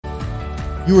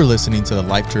You are listening to the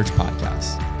Life Church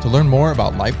podcast. To learn more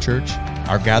about Life Church,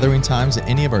 our gathering times at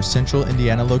any of our central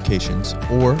Indiana locations,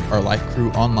 or our Life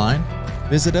Crew online,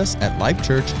 visit us at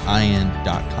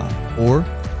lifechurchin.com or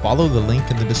follow the link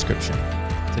in the description.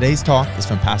 Today's talk is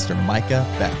from Pastor Micah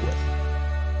Beckwith.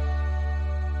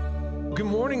 Good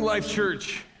morning, Life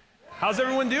Church. How's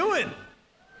everyone doing?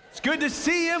 It's good to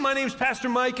see you. My name is Pastor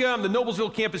Micah. I'm the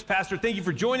Noblesville campus pastor. Thank you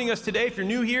for joining us today. If you're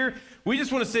new here, we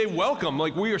just want to say welcome.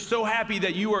 We are so happy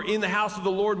that you are in the house of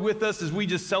the Lord with us as we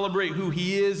just celebrate who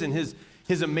He is and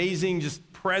His amazing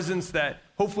just presence that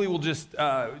hopefully will just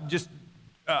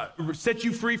set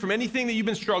you free from anything that you've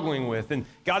been struggling with. And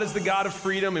God is the God of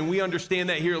freedom, and we understand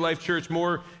that here at Life Church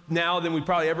more now than we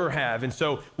probably ever have. And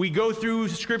so we go through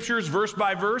scriptures verse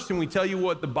by verse, and we tell you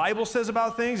what the Bible says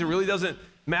about things. It really doesn't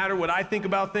matter what I think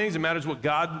about things. It matters what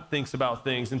God thinks about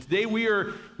things. And today we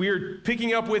are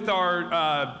picking up with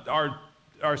our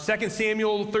 2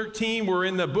 Samuel 13. We're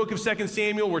in the book of 2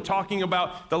 Samuel. We're talking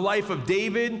about the life of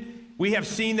David. We have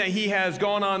seen that he has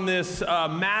gone on this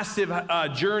massive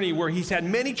journey where he's had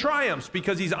many triumphs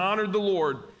because he's honored the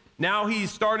Lord. Now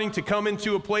he's starting to come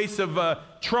into a place of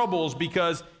troubles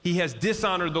because he has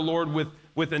dishonored the Lord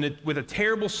with a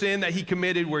terrible sin that he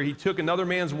committed where he took another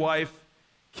man's wife,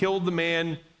 killed the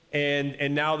man,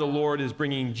 and now the Lord is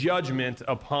bringing judgment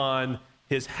upon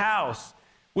his house.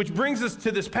 Which brings us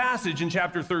to this passage in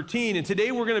chapter 13, and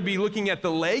today we're going to be looking at the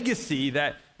legacy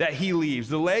that he leaves,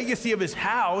 the legacy of his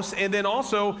house, and then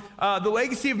also the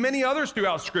legacy of many others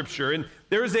throughout Scripture. And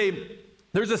there's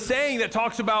a saying that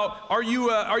talks about, are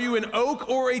you an oak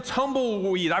or a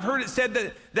tumbleweed? I've heard it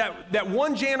said that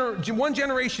one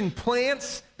generation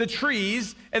plants the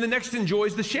trees and the next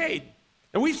enjoys the shade.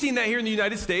 And we've seen that here in the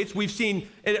United States. We've seen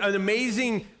an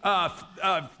amazing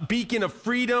beacon of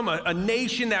freedom, a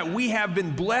nation that we have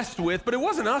been blessed with. But it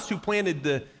wasn't us who planted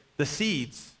the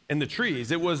seeds and the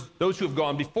trees. It was those who have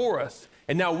gone before us.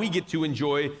 And now we get to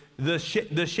enjoy the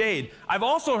shade. I've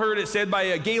also heard it said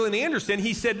by Galen Anderson.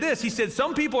 He said this. He said,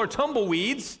 some people are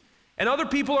tumbleweeds and other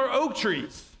people are oak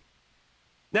trees.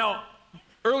 Now,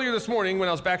 earlier this morning when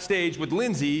I was backstage with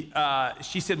Lindsay,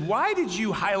 she said, why did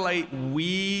you highlight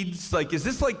weeds? Is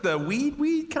this like the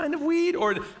weed kind of weed?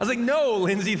 Or I was like, no,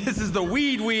 Lindsay, this is the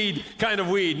weed kind of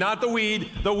weed, not the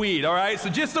weed, all right? So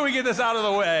just so we get this out of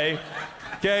the way,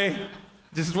 okay?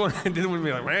 Didn't want to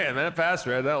be like, man, that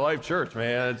pastor at that Life Church,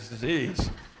 man,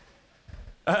 jeez.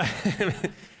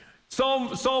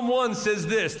 Psalm 1 says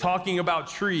this, talking about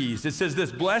trees. It says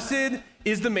this, blessed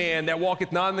is the man that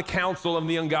walketh not in the counsel of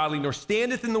the ungodly, nor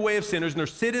standeth in the way of sinners, nor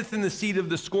sitteth in the seat of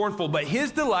the scornful, but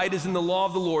his delight is in the law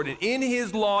of the Lord, and in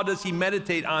his law does he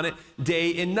meditate on it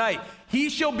day and night. He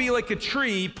shall be like a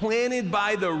tree planted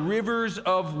by the rivers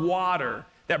of water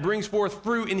that brings forth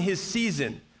fruit in his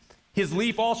season. His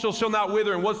leaf also shall not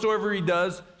wither, and whatsoever he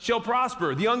does shall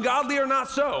prosper. The ungodly are not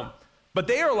so, but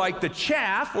they are like the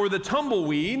chaff or the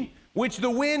tumbleweed, which the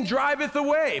wind driveth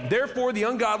away. Therefore the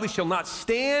ungodly shall not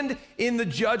stand in the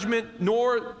judgment,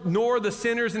 nor the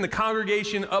sinners in the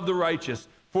congregation of the righteous.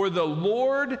 For the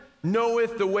Lord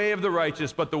knoweth the way of the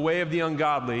righteous, but the way of the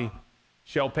ungodly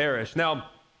shall perish. Now,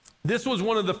 this was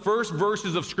one of the first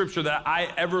verses of Scripture that I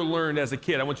ever learned as a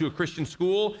kid. I went to a Christian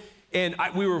school, and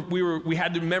we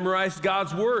had to memorize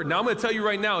God's word. Now I'm going to tell you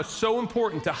right now, it's so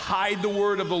important to hide the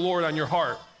word of the Lord on your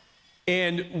heart.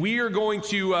 And we're going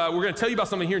to tell you about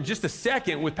something here in just a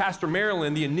second with Pastor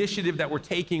Marilyn, the initiative that we're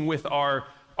taking with our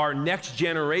next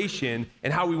generation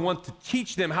and how we want to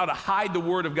teach them how to hide the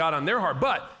word of God on their heart.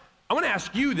 But I want to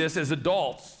ask you this as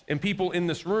adults and people in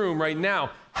this room right now.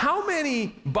 How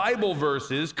many Bible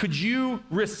verses could you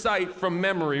recite from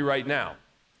memory right now?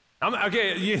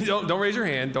 Okay, you don't raise your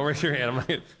hand. Don't raise your hand. I'm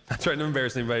not trying to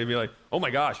embarrass anybody and be like, oh my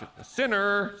gosh,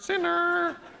 sinner.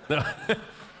 No.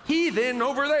 Heathen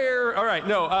over there. All right,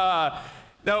 no,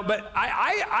 but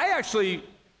I actually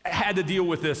had to deal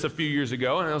with this a few years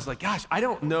ago, and I was like, gosh, I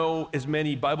don't know as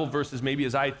many Bible verses maybe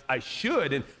as I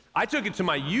should, and I took it to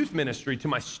my youth ministry, to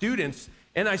my students,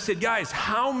 and I said, guys,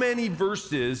 how many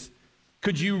verses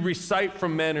could you recite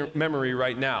from memory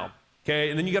right now?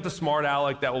 Okay, and then you got the smart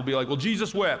aleck that will be like, well,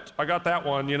 Jesus wept. I got that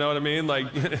one, you know what I mean?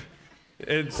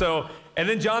 And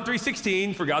then John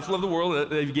 3:16, for God so loved the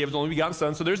world that he gave his only begotten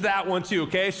son. So there's that one too,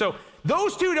 okay? So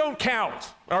those two don't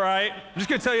count, all right? I'm just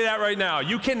gonna tell you that right now.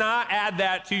 You cannot add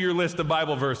that to your list of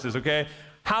Bible verses, okay?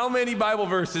 How many Bible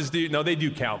verses no, they do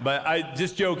count, but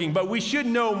just joking. But we should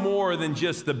know more than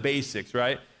just the basics,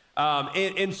 right?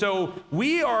 And so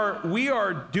we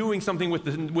are doing something with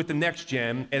the next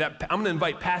gen, and I'm going to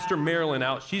invite Pastor Marilyn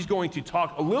out. She's going to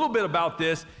talk a little bit about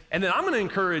this, and then I'm going to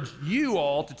encourage you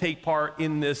all to take part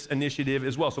in this initiative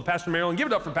as well. So Pastor Marilyn, give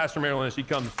it up for Pastor Marilyn as she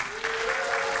comes.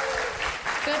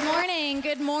 Good morning.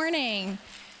 Good morning.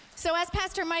 So as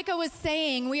Pastor Micah was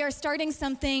saying, we are starting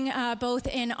something both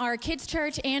in our kids'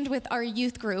 church and with our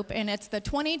youth group, and it's the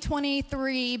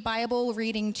 2023 Bible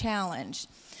Reading Challenge.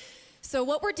 So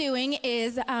what we're doing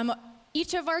is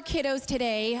each of our kiddos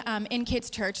today in kids'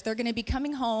 church, they're going to be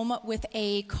coming home with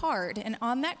a card, and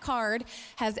on that card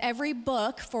has every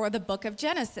book for the book of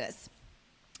Genesis.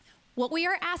 What we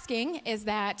are asking is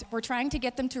that we're trying to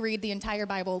get them to read the entire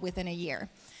Bible within a year.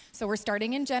 So we're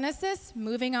starting in Genesis,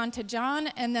 moving on to John,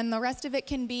 and then the rest of it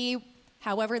can be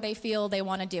however they feel they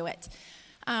want to do it.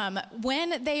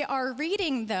 When they are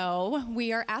reading, though,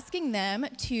 we are asking them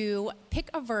to pick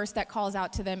a verse that calls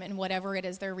out to them in whatever it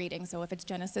is they're reading. So if it's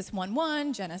Genesis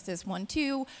 1:1, Genesis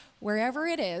 1:2, wherever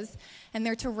it is, and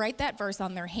they're to write that verse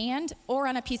on their hand or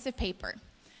on a piece of paper.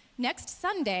 Next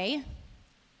Sunday,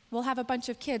 we'll have a bunch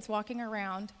of kids walking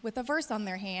around with a verse on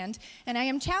their hand, and I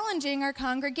am challenging our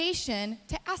congregation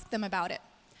to ask them about it.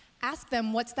 Ask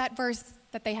them what's that verse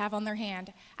that they have on their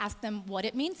hand. Ask them what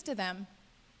it means to them.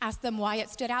 Ask them why it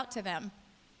stood out to them.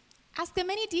 Ask them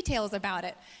any details about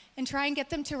it, and try and get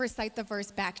them to recite the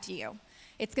verse back to you.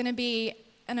 It's going to be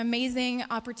an amazing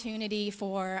opportunity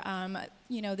for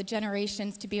the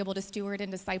generations to be able to steward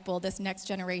and disciple this next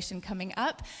generation coming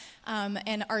up.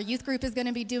 And our youth group is going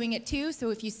to be doing it too. So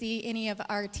if you see any of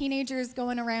our teenagers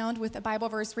going around with a Bible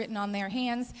verse written on their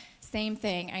hands, same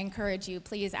thing. I encourage you,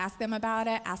 please ask them about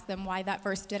it. Ask them why that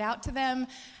verse stood out to them.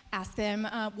 Ask them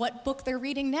what book they're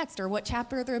reading next or what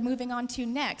chapter they're moving on to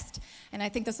next. And I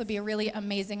think this will be a really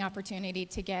amazing opportunity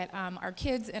to get our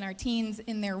kids and our teens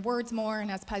in their words more.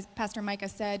 And as Pastor Micah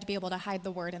said, to be able to hide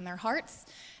the word in their hearts.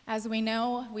 As we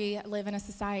know, we live in a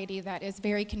society that is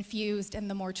very confused, and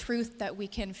the more truth that we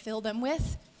can fill them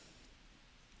with,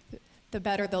 the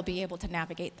better they'll be able to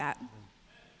navigate that.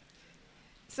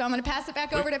 So I'm going to pass it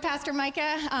back over to Pastor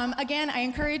Micah. Again, I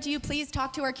encourage you, please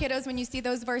talk to our kiddos when you see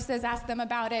those verses, ask them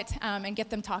about it, and get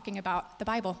them talking about the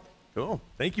Bible. Cool.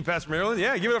 Thank you, Pastor Marilyn.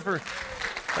 Yeah, give it up for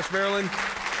Pastor Marilyn.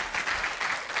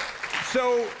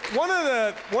 So one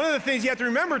of the things you have to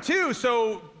remember too,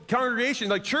 so congregation,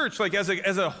 like church, like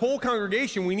as a whole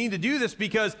congregation, we need to do this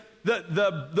because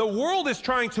the world is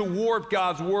trying to warp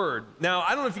God's word. Now, I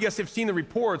don't know if you guys have seen the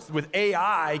reports with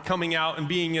AI coming out and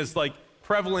being as like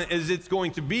prevalent as it's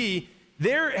going to be.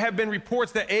 There have been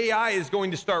reports that AI is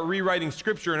going to start rewriting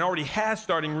scripture and already has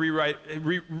started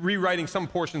rewriting some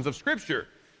portions of scripture.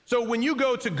 So when you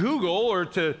go to Google or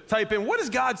to type in, what does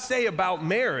God say about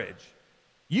marriage?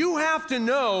 You have to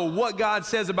know what God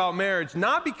says about marriage,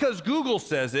 not because Google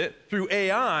says it through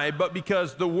AI, but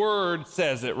because the Word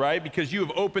says it, right? Because you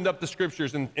have opened up the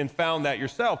Scriptures and found that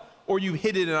yourself, or you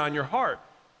hidden it on your heart.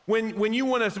 When you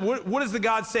want to, what does the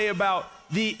God say about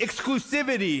the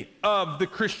exclusivity of the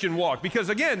Christian walk? Because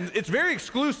again, it's very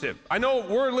exclusive. I know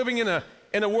we're living in a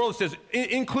world that says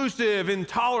inclusive and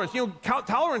tolerance. You know,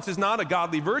 tolerance is not a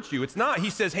godly virtue. It's not. He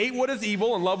says, hate what is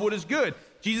evil and love what is good.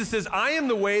 Jesus says, I am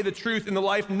the way, the truth, and the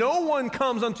life. No one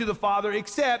comes unto the Father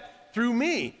except through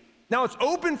me. Now, it's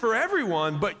open for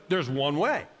everyone, but there's one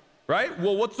way, right?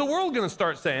 Well, what's the world going to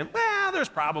start saying? Well, there's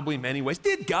probably many ways.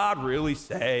 Did God really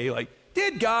say,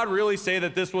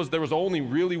 that there was only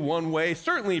really one way?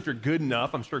 Certainly, if you're good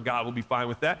enough, I'm sure God will be fine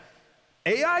with that.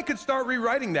 AI could start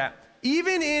rewriting that.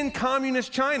 Even in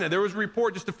communist China, there was a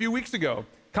report just a few weeks ago.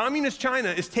 Communist China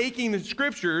is taking the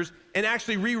scriptures and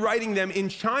actually rewriting them in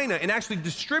China and actually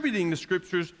distributing the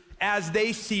scriptures as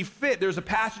they see fit. There's a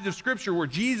passage of scripture where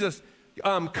Jesus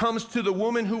comes to the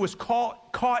woman who was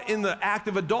caught in the act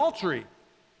of adultery.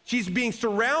 She's being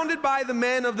surrounded by the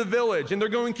men of the village, and they're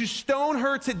going to stone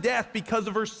her to death because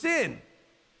of her sin.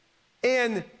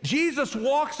 And Jesus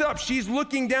walks up, she's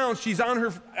looking down, she's on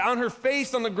her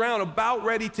face on the ground, about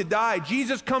ready to die.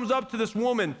 Jesus comes up to this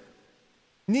woman,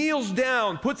 kneels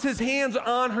down, puts his hands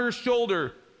on her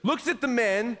shoulder, looks at the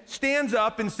men, stands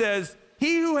up and says,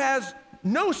 he who has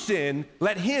no sin,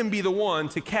 let him be the one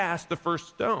to cast the first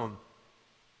stone.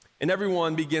 And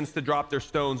everyone begins to drop their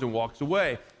stones and walks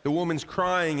away. The woman's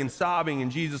crying and sobbing,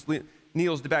 and Jesus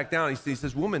kneels back down. He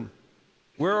says, woman,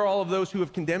 where are all of those who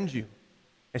have condemned you?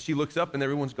 And she looks up and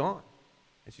everyone's gone.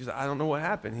 And she's like, I don't know what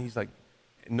happened. And he's like,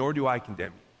 nor do I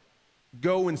condemn you.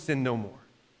 Go and sin no more.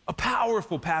 A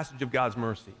powerful passage of God's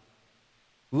mercy.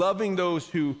 Loving those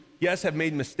who, yes, have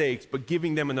made mistakes, but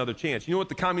giving them another chance. You know what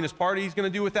the Communist Party is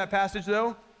going to do with that passage,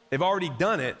 though? They've already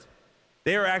done it.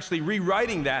 They are actually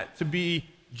rewriting that to be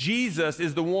Jesus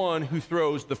is the one who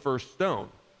throws the first stone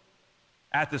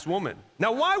at this woman.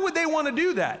 Now, why would they want to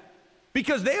do that?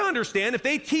 Because they understand if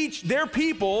they teach their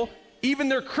people, even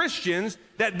their Christians,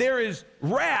 that there is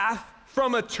wrath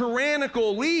from a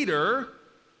tyrannical leader,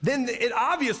 then it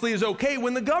obviously is okay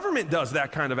when the government does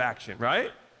that kind of action,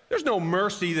 right? There's no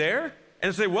mercy there.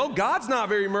 And say, well, God's not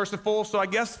very merciful, so I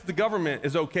guess the government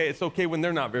is okay. It's okay when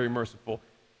they're not very merciful.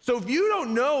 So if you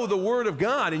don't know the word of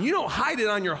God and you don't hide it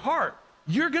on your heart,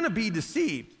 you're going to be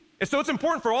deceived. And so it's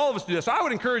important for all of us to do this. So I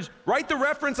would encourage, write the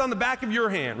reference on the back of your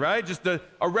hand, right? Just a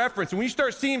reference. And when you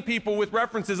start seeing people with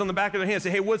references on the back of their hand, say,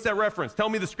 hey, what's that reference? Tell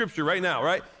me the scripture right now,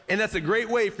 right? And that's a great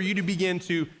way for you to begin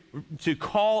to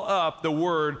call up the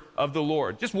word of the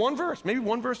Lord. Just one verse, maybe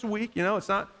one verse a week. You know, it's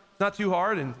not too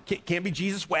hard, and can't be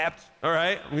Jesus wept, all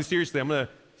right? I mean, seriously,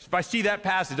 if I see that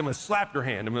passage, I'm gonna slap your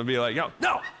hand. I'm gonna be like,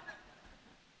 no,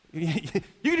 you can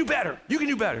do better. You can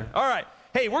do better. All right.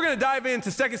 Hey, we're gonna dive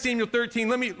into 2 Samuel 13.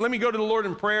 Let me go to the Lord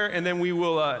in prayer, and then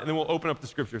we'll open up the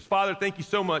scriptures. Father, thank you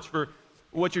so much for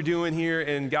what you're doing here,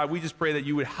 and God, we just pray that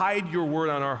you would hide your word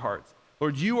on our hearts.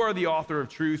 Lord, you are the author of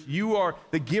truth. You are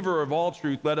the giver of all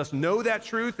truth. Let us know that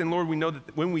truth, and Lord, we know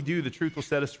that when we do, the truth will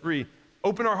set us free.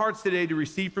 Open our hearts today to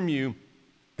receive from you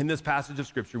in this passage of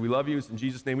Scripture. We love you. It's in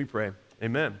Jesus' name we pray.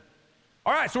 Amen.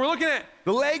 All right, so we're looking at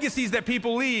the legacies that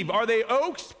people leave. Are they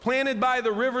oaks planted by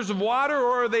the rivers of water,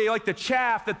 or are they like the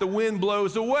chaff that the wind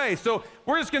blows away? So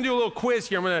we're just going to do a little quiz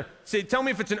here. I'm going to say, tell me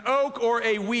if it's an oak or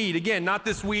a weed. Again, not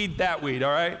this weed, that weed,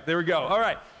 all right? There we go. All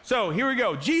right, so here we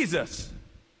go. Jesus.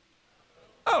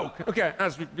 Oak. Okay,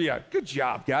 yeah, good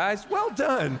job, guys. Well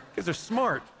done, because they're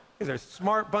smart. Because they're a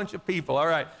smart bunch of people. All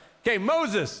right. Okay,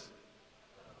 Moses.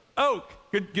 Oak.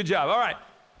 Good job. All right.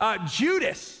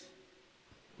 Judas.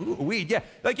 Ooh, weed. Yeah.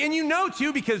 And you know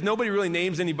too, because nobody really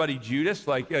names anybody Judas.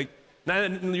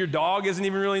 Your dog isn't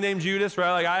even really named Judas,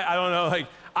 right? I don't know.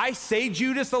 I say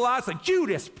Judas a lot. It's like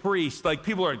Judas priest.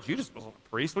 People are Judas wasn't a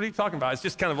priest. What are you talking about? It's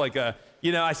just kind of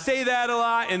I say that a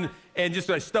lot, and just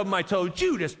I stub my toe.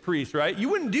 Judas priest, right? You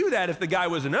wouldn't do that if the guy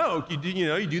was an oak. You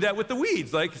do that with the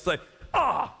weeds.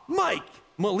 Mike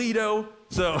Melito.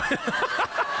 So,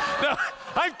 no,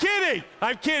 I'm kidding.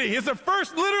 It's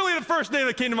literally the first name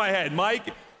that came to my head.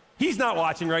 Mike, he's not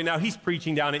watching right now. He's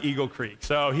preaching down at Eagle Creek.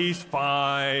 So he's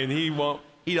fine.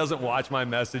 He doesn't watch my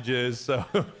messages. So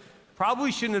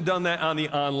probably shouldn't have done that on the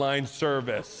online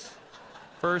service.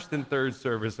 First and third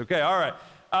service. Okay, all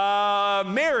right.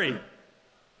 Mary.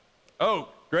 Oh,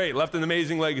 great. Left an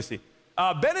amazing legacy.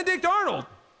 Benedict Arnold.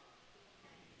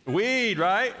 Weed,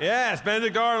 right? Yes,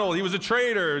 Benedict Arnold. He was a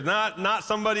traitor, not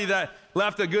somebody that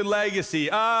left a good legacy.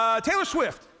 Taylor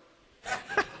Swift.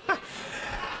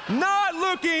 Not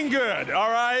looking good,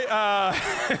 all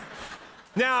right?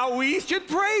 Now, we should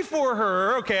pray for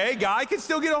her, okay? God can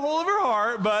still get a hold of her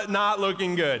heart, but not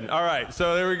looking good. All right,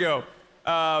 so there we go.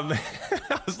 I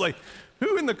was like,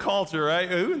 who in the culture, right?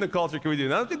 Who in the culture can we do?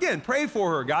 Now, again, pray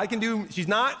for her. God can do, it's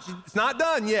not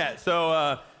done yet.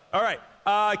 So, all right.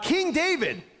 King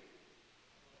David.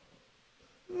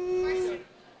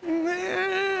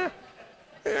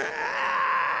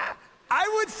 I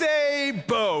would say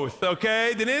both,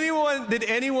 okay? Did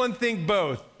anyone think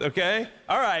both, okay?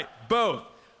 All right, both.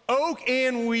 Oak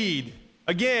and weed.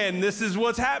 Again, this is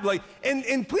what's happening.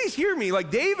 And please hear me,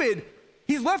 David,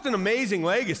 he's left an amazing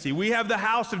legacy. We have the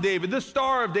house of David, the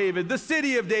star of David, the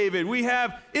city of David. We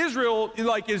have Israel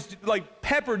is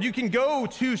peppered. You can go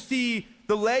to see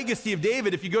the legacy of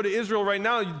David. If you go to Israel right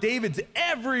now, David's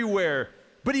everywhere.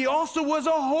 But he also was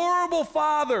a horrible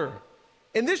father.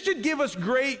 And this should give us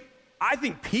great, I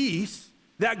think, peace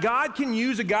that God can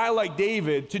use a guy like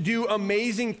David to do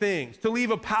amazing things, to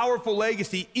leave a powerful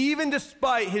legacy, even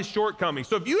despite his shortcomings.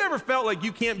 So if you ever felt like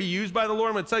you can't be used by the Lord,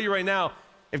 I'm going to tell you right now,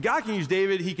 if God can use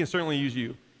David, he can certainly use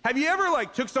you. Have you ever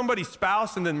took somebody's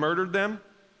spouse and then murdered them?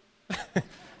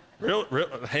 Real,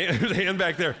 there's a hand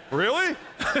back there. Really?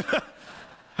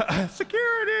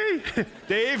 Security.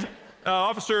 Dave,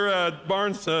 Officer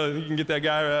Barnes, you can get that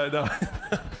guy. No.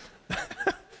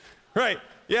 Right.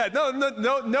 Yeah, no,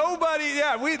 nobody,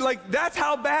 yeah, that's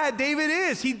how bad David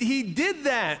is. He did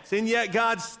that, and yet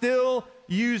God still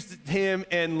used him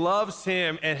and loves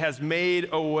him and has made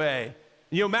a way.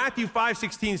 Matthew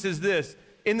 5:16 says this,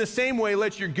 in the same way,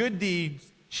 let your good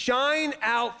deeds shine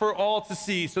out for all to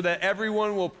see so that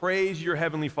everyone will praise your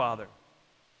heavenly Father.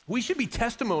 We should be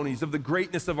testimonies of the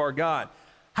greatness of our God.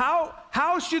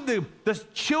 How should the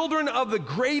children of the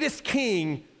greatest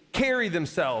king carry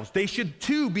themselves? They should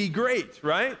too be great,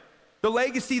 right? The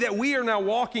legacy that we are now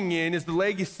walking in is the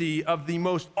legacy of the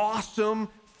most awesome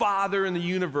Father in the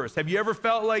universe. Have you ever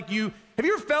felt like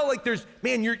there's,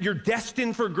 man, you're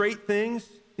destined for great things?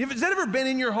 Has that ever been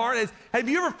in your heart? Have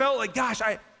you ever felt like, gosh,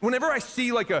 whenever I see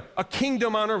a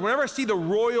kingdom on earth, whenever I see the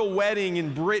royal wedding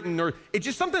in Britain, or it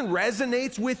just something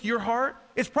resonates with your heart,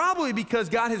 it's probably because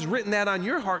God has written that on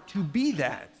your heart to be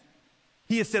that.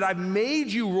 He has said, I've made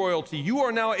you royalty. You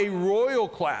are now a royal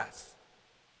class.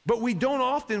 But we don't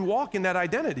often walk in that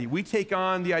identity. We take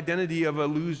on the identity of a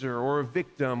loser or a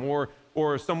victim or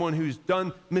someone who's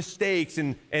done mistakes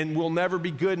and will never be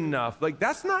good enough. Like,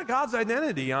 that's not God's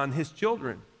identity on his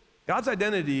children. God's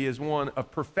identity is one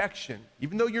of perfection.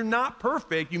 Even though you're not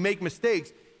perfect, you make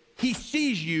mistakes, he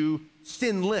sees you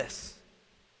sinless.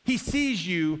 He sees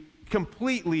you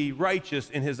completely righteous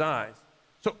in his eyes.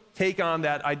 So take on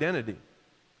that identity.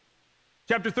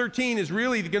 Chapter 13 is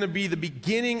really going to be the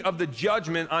beginning of the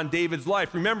judgment on David's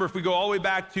life. Remember, if we go all the way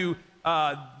back to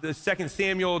the 2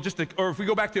 Samuel, or if we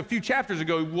go back to a few chapters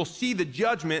ago, we'll see the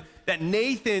judgment that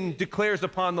Nathan declares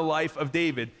upon the life of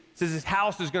David. It says his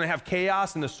house is going to have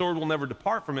chaos and the sword will never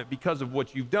depart from it because of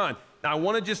what you've done. Now, I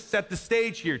want to just set the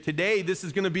stage here. Today, this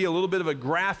is going to be a little bit of a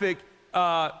graphic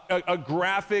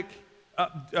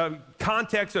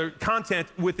context or content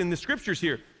within the scriptures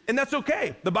here. And that's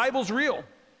okay. The Bible's real.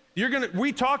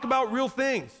 We talk about real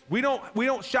things. We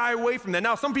don't shy away from that.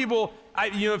 Now, some people,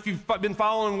 if you've been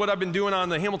following what I've been doing on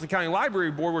the Hamilton County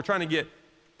Library Board, we're trying to get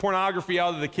pornography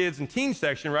out of the kids and teen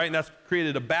section, right? And that's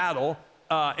created a battle.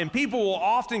 And people will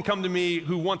often come to me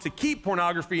who want to keep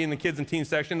pornography in the kids and teen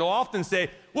section. They'll often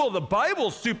say, well, the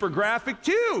Bible's super graphic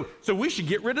too, so we should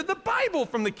get rid of the Bible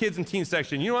from the kids and teen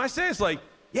section. You know what I say? It's like,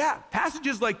 yeah,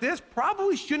 passages like this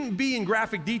probably shouldn't be in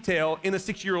graphic detail in a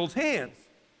 6-year-old's hands.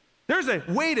 There's a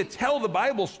way to tell the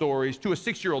Bible stories to a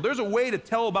 6-year-old. There's a way to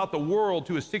tell about the world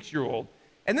to a 6-year-old.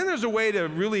 And then there's a way to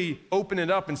really open it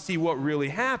up and see what really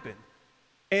happened.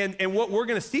 And what we're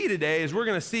going to see today is we're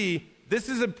going to see this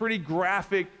is a pretty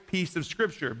graphic piece of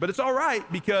scripture. But it's all right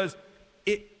because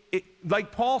it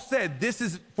like Paul said, this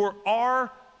is for our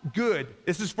good.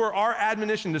 This is for our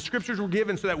admonition. The scriptures were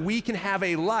given so that we can have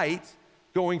a light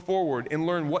going forward and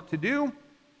learn what to do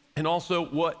and also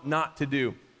what not to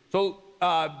do. So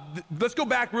let's go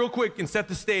back real quick and set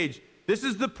the stage. This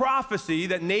is the prophecy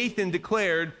that Nathan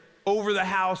declared over the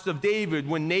house of David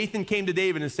when Nathan came to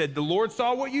David and said, the Lord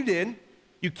saw what you did.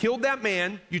 You killed that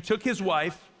man. You took his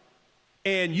wife.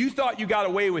 And you thought you got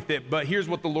away with it. But here's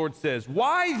what the Lord says.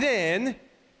 Why then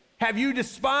have you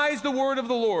despised the word of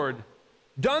the Lord,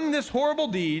 done this horrible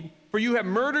deed? For you have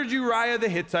murdered Uriah the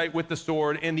Hittite with the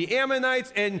sword and the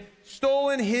Ammonites and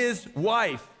stolen his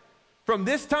wife. From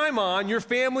this time on, your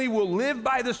family will live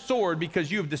by the sword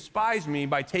because you have despised me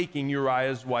by taking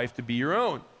Uriah's wife to be your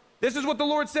own. This is what the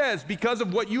Lord says. Because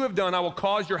of what you have done, I will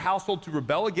cause your household to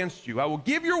rebel against you. I will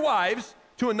give your wives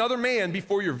to another man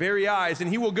before your very eyes, and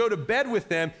he will go to bed with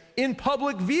them in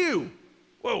public view.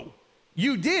 Whoa,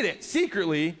 you did it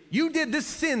secretly. You did this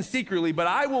sin secretly, but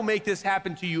I will make this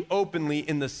happen to you openly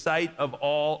in the sight of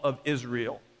all of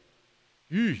Israel.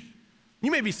 Eesh. You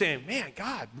may be saying, man,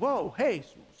 God, whoa, hey,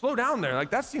 slow down there.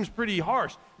 Like, that seems pretty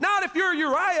harsh. Not if you're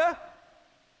Uriah,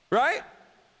 right?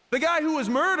 The guy who was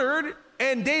murdered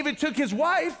and David took his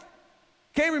wife.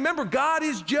 Okay, remember, God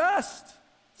is just.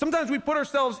 Sometimes we put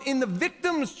ourselves in the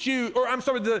victim's shoes, or I'm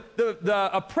sorry, the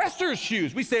oppressor's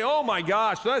shoes. We say, oh my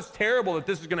gosh, that's terrible that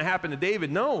this is going to happen to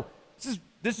David. No,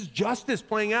 this is justice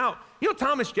playing out. You know,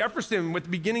 Thomas Jefferson, at the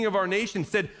beginning of our nation,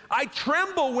 said, I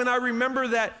tremble when I remember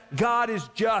that God is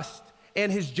just and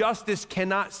his justice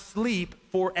cannot sleep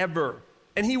forever.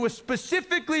 And he was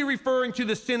specifically referring to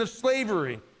the sin of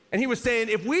slavery. And he was saying,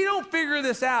 if we don't figure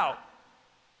this out,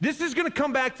 this is going to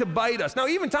come back to bite us. Now,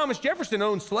 even Thomas Jefferson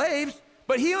owned slaves,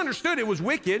 but he understood it was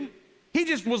wicked. He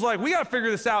just was like, we got to figure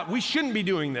this out. We shouldn't be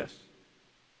doing this.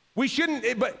 We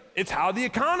shouldn't, but it's how the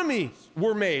economies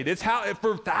were made. It's how,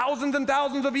 for thousands and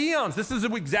thousands of eons, this is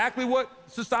exactly what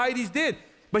societies did.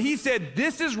 But he said,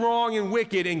 this is wrong and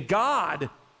wicked, and God,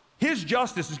 his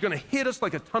justice is going to hit us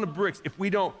like a ton of bricks if we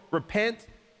don't repent,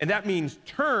 and that means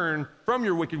turn from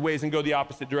your wicked ways and go the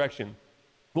opposite direction.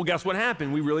 Well, guess what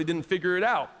happened? We really didn't figure it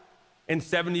out. And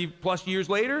 70 plus years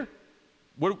later,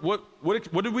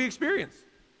 what did we experience?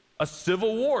 A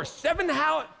civil war.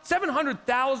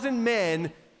 700,000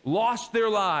 men lost their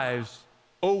lives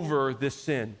over this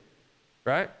sin,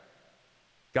 right?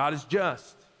 God is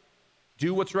just.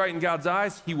 Do what's right in God's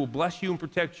eyes. He will bless you and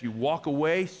protect you. Walk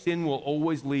away. Sin will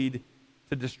always lead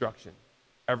to destruction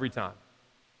every time.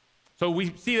 So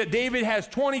we see that David has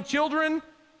 20 children,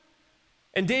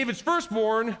 and David's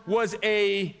firstborn was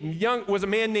a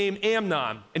man named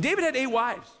Amnon. And David had 8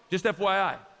 wives, just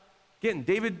FYI. Again,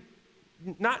 David,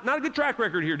 not a good track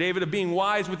record here, David, of being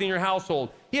wise within your household.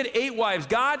 He had 8 wives.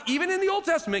 God, even in the Old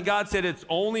Testament, God said it's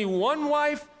only one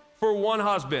wife for one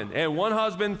husband and one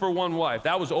husband for one wife.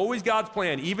 That was always God's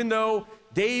plan, even though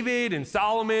David and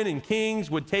Solomon and kings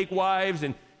would take wives.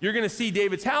 And you're going to see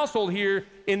David's household here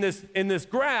in this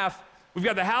graph. We've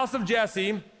got the house of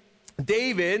Jesse,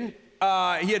 David,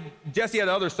 Jesse had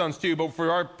other sons too, but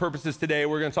for our purposes today,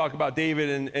 we're going to talk about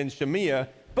David and Shemiah.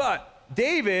 But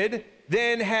David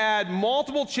then had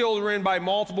multiple children by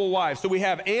multiple wives. So we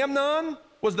have Amnon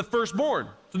was the firstborn.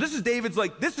 So this is David's,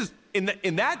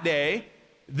 in that day,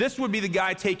 this would be the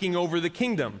guy taking over the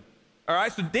kingdom. All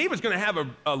right, so David's going to have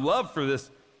a love for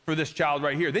this child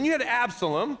right here. Then you had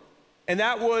Absalom, and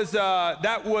that was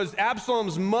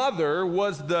Absalom's mother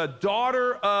was the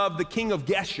daughter of the king of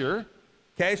Geshur.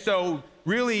 Okay, so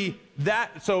really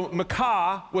so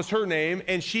Micah was her name,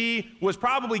 and she was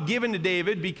probably given to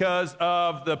David because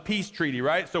of the peace treaty,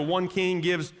 right? So one king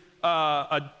gives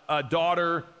a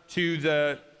daughter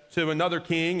to another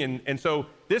king, and so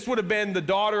this would have been the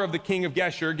daughter of the king of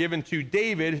Geshur given to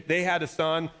David. They had a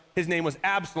son. His name was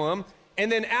Absalom.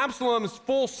 And then Absalom's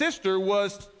full sister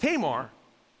was Tamar.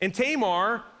 And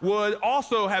Tamar would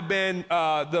also have been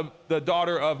the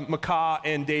daughter of Micah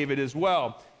and David as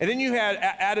well. And then you had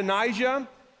Adonijah,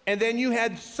 and then you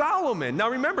had Solomon. Now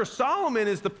remember, Solomon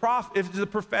is the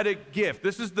prophetic gift.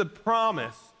 This is the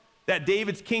promise that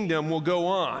David's kingdom will go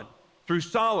on through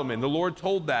Solomon. The Lord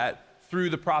told that through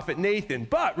the prophet Nathan.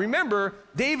 But remember,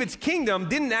 David's kingdom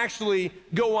didn't actually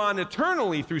go on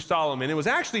eternally through Solomon. It was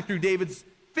actually through David's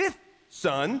fifth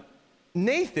son,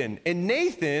 Nathan. And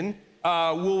Nathan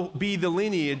will be the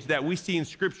lineage that we see in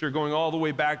Scripture going all the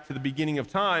way back to the beginning of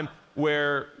time,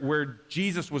 where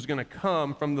Jesus was going to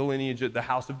come from the lineage of the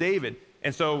house of David.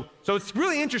 And so it's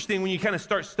really interesting when you kind of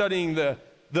start studying the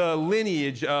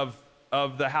lineage of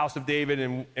the house of David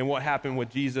and what happened with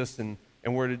Jesus and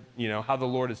where how the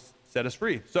Lord has set us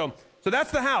free. So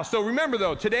that's the house. So remember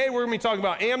though, today we're going to be talking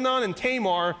about Amnon and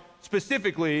Tamar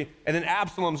specifically, and then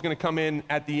Absalom's going to come in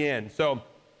at the end. So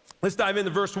let's dive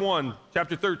into verse 1,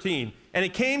 chapter 13. And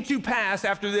it came to pass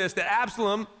after this that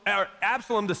Absalom,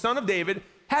 the son of David,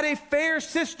 had a fair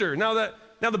sister. Now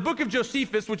the book of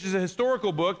Josephus, which is a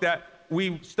historical book that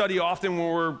we study often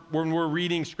when we're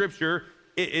reading Scripture,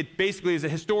 it basically is a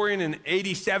historian in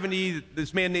AD 70.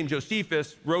 This man named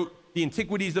Josephus wrote the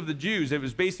Antiquities of the Jews. It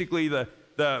was basically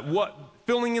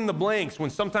filling in the blanks. When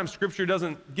sometimes Scripture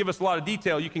doesn't give us a lot of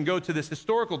detail, you can go to this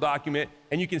historical document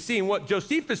and you can see. And what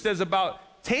Josephus says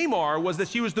about Tamar was that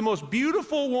she was the most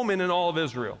beautiful woman in all of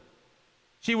Israel.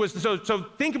 She was, so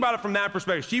think about it from that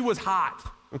perspective. She was hot,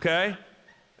 okay?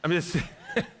 I mean, is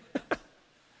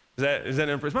that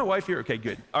is my wife here? Okay,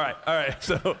 good. All right.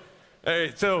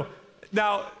 So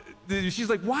now she's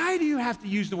like, why do you have to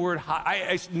use the word hot?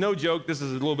 I no joke, this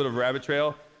is a little bit of a rabbit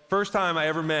trail. First time I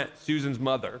ever met Susan's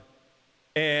mother,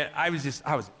 and I was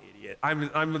an idiot.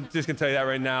 I'm just gonna tell you that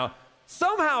right now.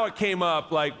 Somehow it came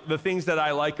up, like the things that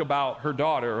I like about her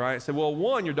daughter, right? I said, well,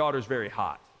 one, your daughter's very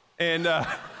hot. And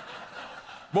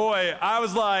boy, I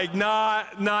was like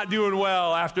not doing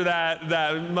well after that.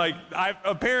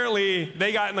 Apparently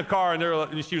they got in the car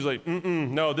and she was like,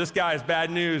 no, this guy is bad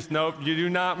news. Nope, you do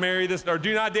not marry this or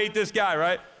do not date this guy,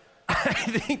 right?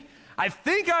 I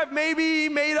think I've maybe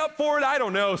made up for it. I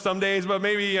don't know some days, but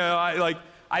maybe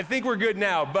I think we're good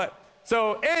now. But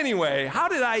so anyway, how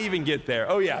did I even get there?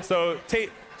 Oh yeah, so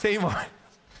Tamar.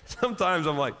 Sometimes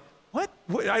I'm like, what?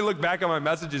 I look back on my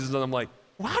messages and I'm like,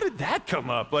 well, how did that come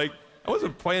up? Like, I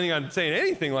wasn't planning on saying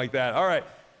anything like that. All right.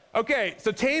 Okay,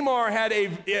 so Tamar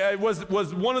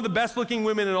was one of the best-looking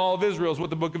women in all of Israel, is what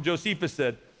the book of Josephus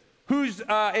said.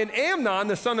 And Amnon,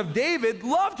 the son of David,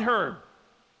 loved her.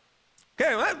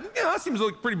 Okay, well, that seems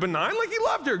like pretty benign. Like he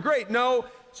loved her. Great. No.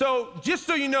 So just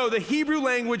so you know, the Hebrew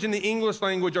language and the English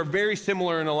language are very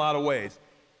similar in a lot of ways.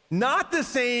 Not the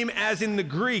same as in the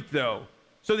Greek, though.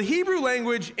 So the Hebrew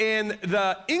language and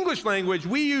the English language,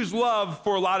 we use love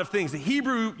for a lot of things. The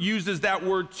Hebrew uses that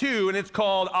word too, and it's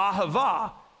called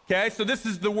ahava. Okay, so this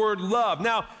is the word love.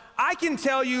 Now, I can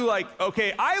tell you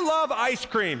okay, I love ice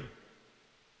cream.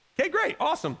 Okay, great,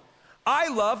 awesome. I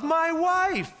love my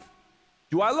wife.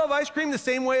 Do I love ice cream the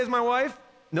same way as my wife?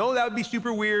 No, that would be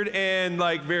super weird and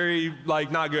very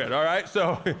not good, all right?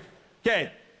 So,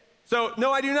 okay, so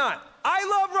no, I do not. I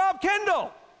love Rob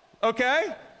Kendall, okay?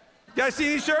 You guys see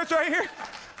these shirts right here?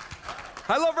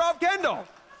 I love Rob Kendall,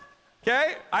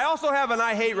 okay? I also have an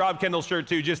I hate Rob Kendall shirt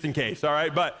too, just in case, all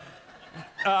right? But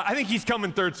I think he's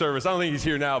coming third service. I don't think he's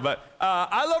here now, but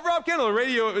I love Rob Kendall,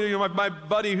 radio, my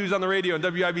buddy who's on the radio in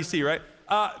WIBC, right?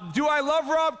 Do I love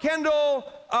Rob Kendall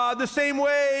the same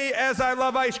way as I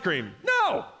love ice cream?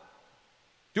 No.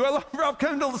 Do I love Rob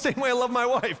Kendall the same way I love my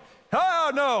wife?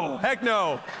 Oh, no. Heck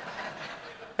no.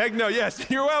 Heck no. Yes,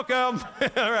 you're welcome.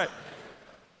 All right.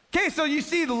 Okay, so you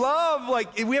see love,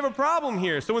 we have a problem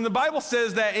here. So when the Bible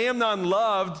says that Amnon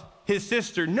loved his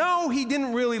sister, no, he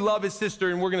didn't really love his sister,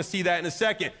 and we're going to see that in a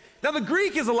second. Now, the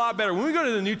Greek is a lot better. When we go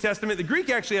to the New Testament, the Greek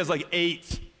actually has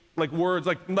 8 words,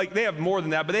 like they have more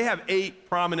than that, but they have 8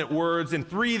 prominent words and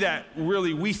 3 that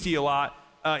really we see a lot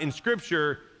in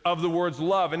Scripture of the words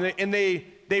love. And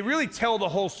they really tell the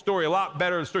whole story a lot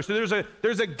better in the story. So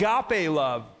there's agape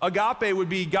love. Agape would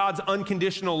be God's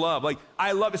unconditional love. Like,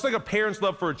 it's like a parent's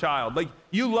love for a child. Like,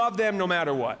 you love them no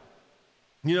matter what.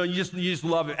 You just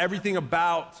love it. Everything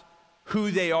about who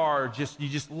they are, you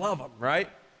just love them, right?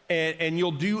 And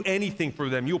you'll do anything for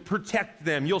them. You'll protect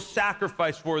them. You'll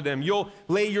sacrifice for them. You'll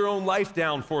lay your own life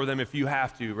down for them if you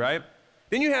have to, right?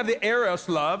 Then you have the eros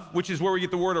love, which is where we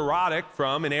get the word erotic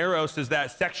from, and eros is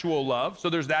that sexual love, so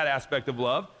there's that aspect of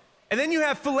love. And then you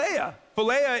have philia.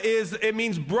 Philia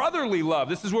means brotherly love.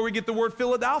 This is where we get the word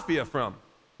Philadelphia from.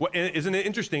 Isn't it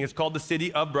interesting? It's called the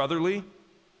city of brotherly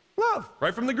love,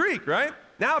 right from the Greek, right?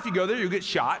 Now if you go there, you'll get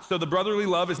shot, so the brotherly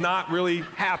love is not really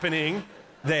happening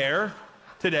there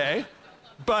today,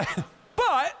 but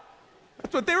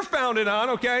that's what they were founded on,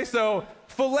 okay? So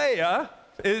philia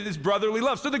is brotherly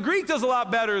love. So the Greek does a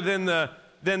lot better than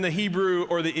the Hebrew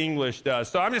or the English does.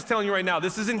 So I'm just telling you right now,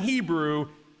 this is in Hebrew,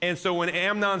 and so when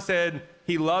Amnon said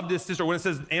he loved his sister, when it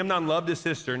says Amnon loved his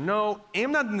sister, no,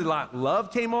 Amnon did not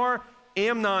love Tamar,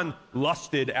 Amnon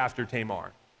lusted after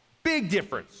Tamar. Big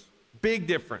difference, big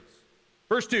difference.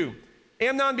 Verse 2,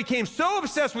 Amnon became so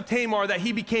obsessed with Tamar that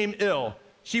he became ill.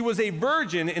 She was a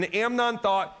virgin, and Amnon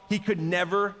thought he could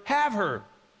never have her.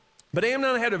 But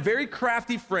Amnon had a very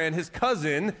crafty friend, his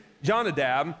cousin,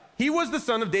 Jonadab. He was the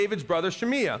son of David's brother,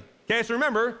 Shimea. Okay, so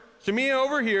remember, Shimea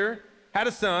over here had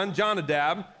a son,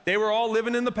 Jonadab. They were all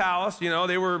living in the palace.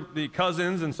 They were the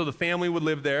cousins, and so the family would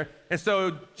live there. And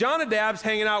so Jonadab's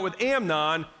hanging out with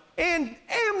Amnon, and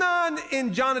Amnon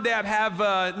and Jonadab have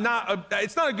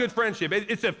it's not a good friendship.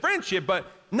 It's a friendship, but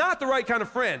not the right kind of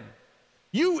friend.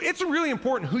 It's really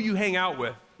important who you hang out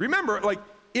with. Remember,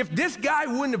 if this guy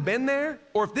wouldn't have been there,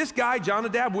 or if this guy,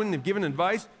 Jonadab, wouldn't have given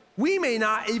advice, we may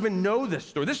not even know this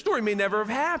story. This story may never have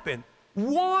happened.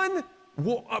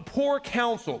 Poor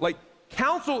counsel.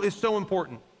 Counsel is so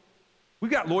important.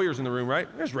 We've got lawyers in the room, right?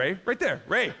 There's Ray, right there.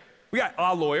 Ray. We got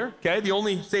a lawyer, okay? The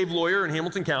only saved lawyer in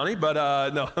Hamilton County, but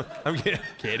no, I'm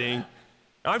kidding.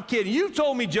 I'm kidding. You've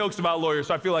told me jokes about lawyers,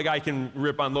 so I feel like I can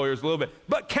rip on lawyers a little bit.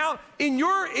 But in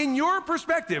your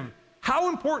perspective, how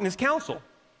important is counsel?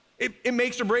 It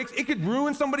makes or breaks. It could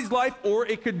ruin somebody's life, or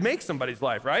it could make somebody's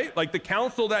life, right? Like the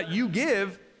counsel that you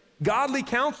give, godly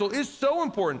counsel is so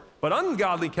important, but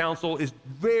ungodly counsel is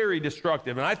very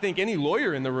destructive. And I think any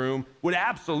lawyer in the room would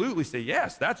absolutely say,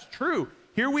 yes, that's true.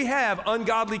 Here we have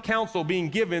ungodly counsel being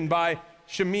given by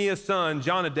Shimea's son,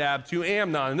 Jonadab, to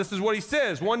Amnon. And this is what he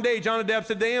says. One day, Jonadab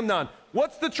said to Amnon,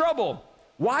 "What's the trouble?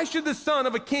 Why should the son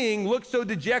of a king look so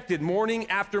dejected morning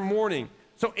after morning?"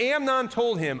 So Amnon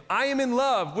told him, "I am in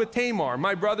love with Tamar,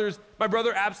 my brother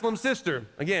Absalom's sister."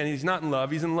 Again, he's not in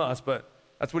love, he's in lust, but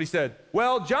that's what he said.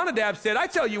 Well, Jonadab said, I'll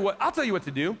tell you what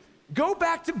to do. Go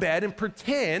back to bed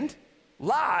and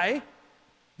lie,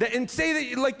 and say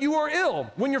that you are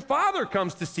ill. When your father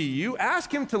comes to see you,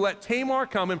 ask him to let Tamar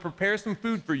come and prepare some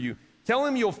food for you. Tell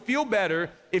him you'll feel better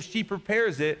if she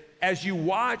prepares it as you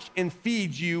watch and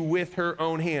feeds you with her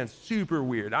own hands. Super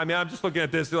weird. I mean, I'm just looking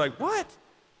at this, they're like, what?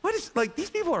 What is, these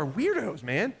people are weirdos,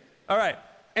 man. All right,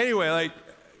 anyway,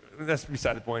 that's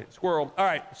beside the point. Squirrel. All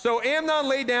right, so Amnon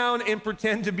lay down and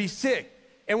pretended to be sick.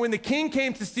 And when the king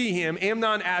came to see him,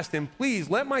 Amnon asked him, "Please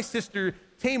let my sister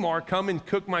Tamar come and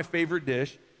cook my favorite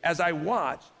dish as I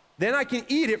watch. Then I can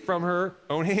eat it from her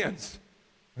own hands."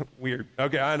 Weird.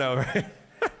 Okay, I know, right?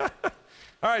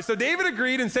 All right, so David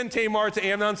agreed and sent Tamar to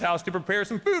Amnon's house to prepare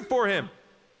some food for him.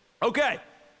 Okay.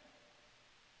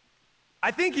 I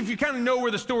think if you kind of know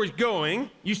where the story's going,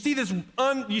 you see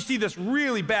this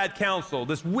really bad counsel,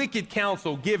 this wicked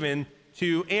counsel given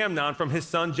to Amnon from his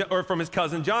son or from his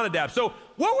cousin Jonadab. So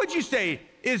what would you say?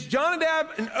 Is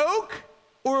Jonadab an oak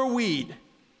or a weed?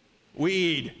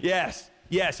 Weed, yes.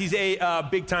 Yes, he's a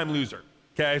big-time loser,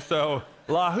 okay? So,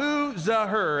 lahu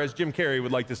zahur, as Jim Carrey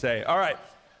would like to say. All right,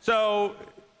 so,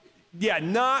 yeah,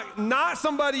 not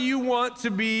somebody you want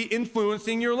to be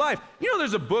influencing your life.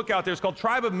 There's a book out there, it's called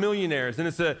Tribe of Millionaires, and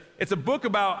it's a book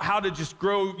about how to just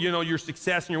grow, your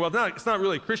success and your wealth. It's not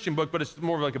really a Christian book, but it's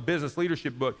more of like a business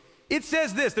leadership book. It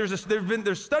says this, there's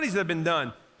studies that have been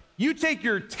done. You take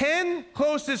your 10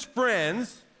 closest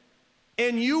friends,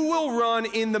 and you will run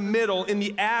in the middle, in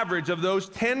the average of those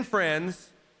 10 friends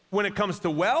when it comes to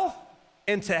wealth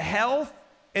and to health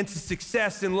and to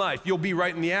success in life. You'll be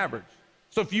right in the average.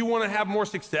 So if you want to have more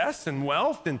success and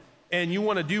wealth and you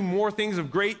want to do more things of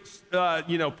great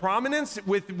prominence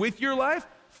with your life,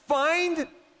 find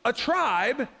a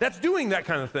tribe that's doing that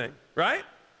kind of thing, right?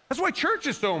 That's why church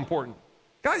is so important.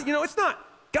 Guys, it's not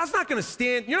God's not going to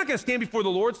stand, you're not going to stand before the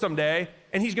Lord someday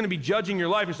and he's going to be judging your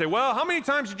life and say, well, how many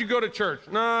times did you go to church?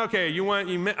 No, okay, you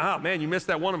missed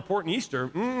that one important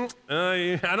Easter.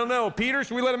 I don't know. Peter,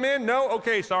 should we let him in? No?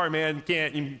 Okay, sorry, man,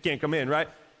 you can't come in, right?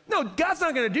 No, God's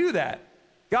not going to do that.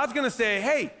 God's going to say,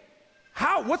 hey,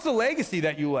 what's the legacy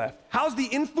that you left? How's the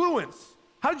influence?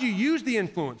 How did you use the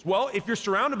influence? Well, if you're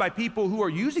surrounded by people who are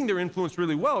using their influence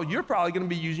really well, you're probably going to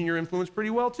be using your influence pretty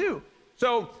well too.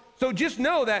 So just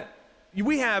know that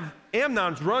we have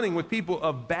Amnon's running with people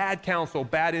of bad counsel,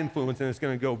 bad influence, and it's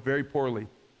going to go very poorly.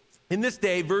 In this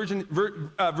day,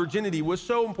 virginity was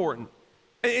so important.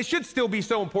 It should still be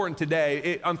so important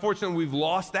today. Unfortunately, we've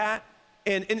lost that.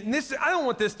 And this, I don't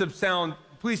want this to sound,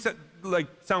 please,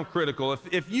 sound critical.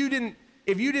 If you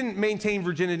didn't maintain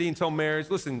virginity until marriage,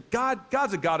 listen,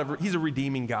 God's a God he's a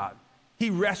redeeming God. He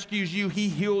rescues you, he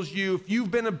heals you. If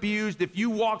you've been abused, if you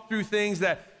walk through things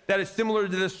that is similar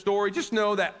to this story, just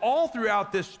know that all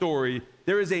throughout this story,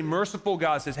 there is a merciful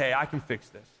God that says, hey, I can fix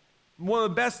this. One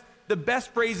of the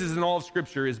best phrases in all of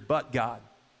Scripture is, but God.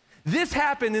 This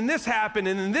happened, and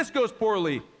then this goes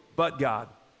poorly, but God.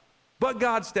 But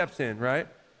God steps in, right?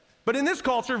 But in this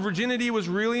culture, virginity was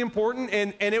really important,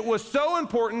 and it was so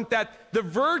important that the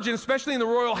virgin, especially in the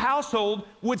royal household,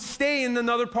 would stay in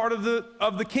another part of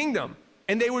the kingdom.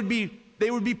 And they would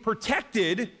be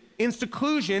protected in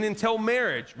seclusion until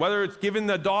marriage, whether it's giving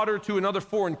the daughter to another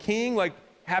foreign king, like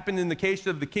happened in the case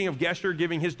of the king of Geshur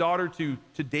giving his daughter to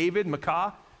David,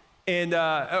 Micah, and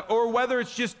or whether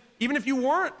it's just, even if you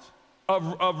weren't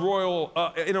of royal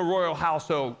in a royal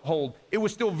household, it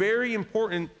was still very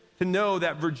important to know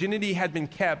that virginity had been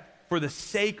kept for the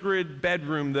sacred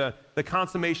bedroom, the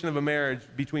consummation of a marriage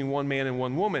between one man and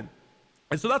one woman.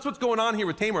 And so that's what's going on here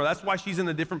with Tamar. That's why she's in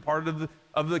a different part of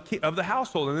the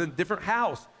household, in a different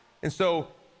house. And so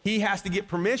he has to get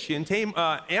permission.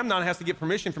 Amnon has to get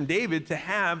permission from David to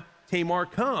have Tamar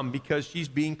come because she's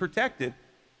being protected.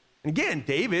 And again,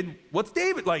 David, what's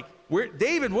David like?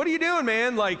 David, what are you doing,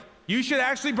 man? Like, you should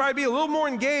actually probably be a little more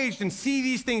engaged and see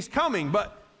these things coming.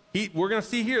 But we're going to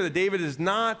see here that David is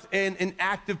not an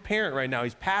active parent right now.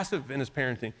 He's passive in his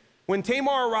parenting. When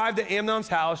Tamar arrived at Amnon's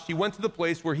house, she went to the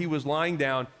place where he was lying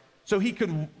down so he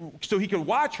could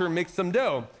watch her mix some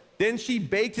dough. Then she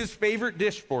baked his favorite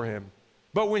dish for him.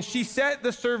 But when she set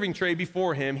the serving tray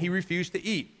before him, he refused to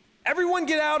eat. Everyone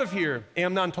get out of here,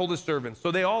 Amnon told his servants. So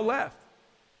they all left.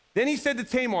 Then he said to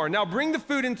Tamar, now bring the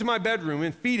food into my bedroom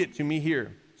and feed it to me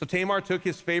here. So Tamar took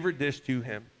his favorite dish to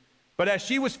him. But as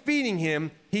she was feeding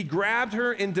him, he grabbed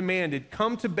her and demanded,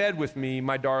 come to bed with me,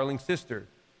 my darling sister.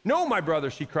 No, my brother,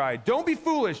 she cried. Don't be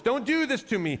foolish. Don't do this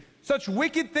to me. Such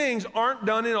wicked things aren't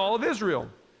done in all of Israel.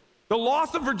 The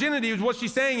loss of virginity is what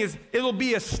she's saying is it'll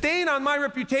be a stain on my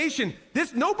reputation.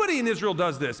 Nobody in Israel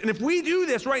does this. And if we do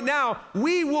this right now,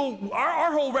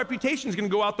 our whole reputation is going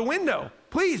to go out the window.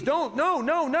 Please don't,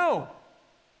 no.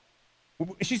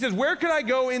 She says, where could I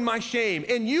go in my shame?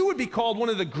 And you would be called one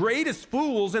of the greatest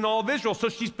fools in all of Israel. So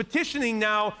she's petitioning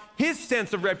now his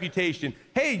sense of reputation.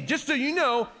 Hey, just so you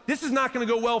know, this is not going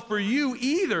to go well for you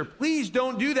either. Please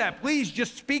don't do that. Please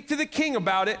just speak to the king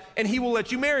about it and he will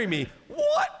let you marry me.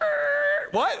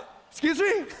 What? Excuse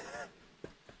me?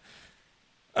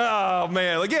 Oh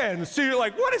man, again, so you're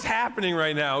like, what is happening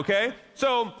right now, okay?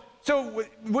 So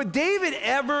would David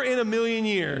ever in a million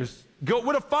years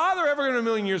would a father ever in a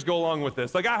million years go along with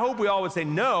this? Like, I hope we all would say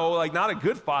no, like not a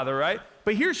good father, right?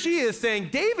 But here she is saying,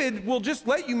 David will just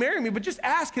let you marry me, but just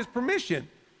ask his permission.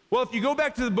 Well, if you go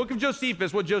back to the book of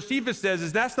Josephus, what Josephus says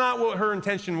is that's not what her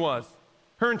intention was.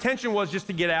 Her intention was just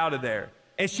to get out of there.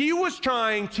 And she was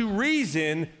trying to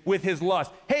reason with his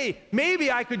lust. Hey,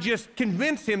 maybe I could just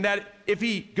convince him that if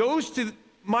he goes to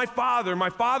my father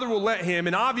will let him,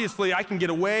 and obviously I can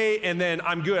get away and then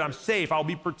I'm good, I'm safe, I'll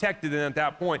be protected. And at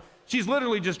that point, she's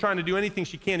literally just trying to do anything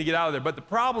she can to get out of there. But the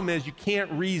problem is you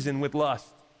can't reason with lust.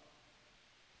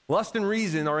 Lust and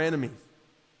reason are enemies.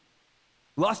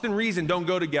 Lust and reason don't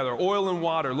go together. Oil and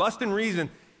water. Lust and reason,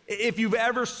 if you've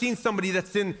ever seen somebody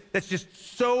that's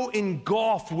just so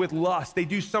engulfed with lust, they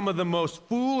do some of the most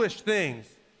foolish things.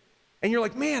 And you're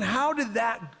like, man,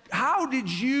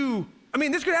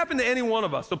 this could happen to any one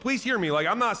of us. So please hear me. Like,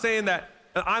 I'm not saying that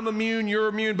I'm immune, you're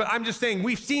immune, but I'm just saying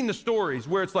we've seen the stories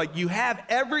where it's like you have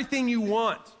everything you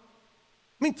want. I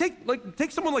mean,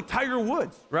 take someone like Tiger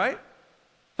Woods, right?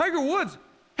 Tiger Woods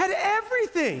had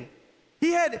everything.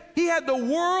 He had the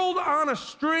world on a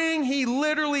string. He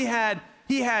literally had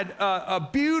a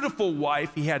beautiful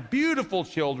wife. He had beautiful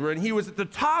children. He was at the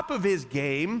top of his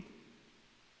game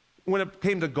when it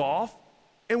came to golf.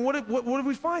 And what did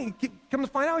we find? Come to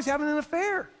find out he's having an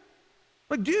affair.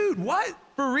 Like, dude, what?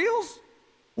 For reals?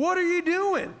 What are you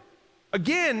doing?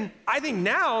 Again, I think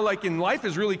now, like in life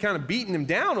is really kind of beating him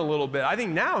down a little bit. I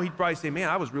think now he'd probably say, man,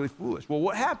 I was really foolish. Well,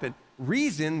 what happened?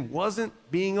 Reason wasn't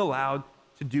being allowed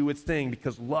to do its thing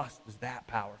because lust is that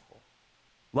powerful.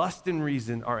 Lust and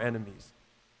reason are enemies.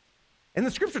 And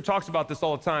the scripture talks about this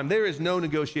all the time. There is no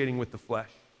negotiating with the flesh.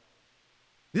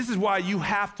 This is why you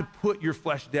have to put your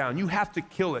flesh down. You have to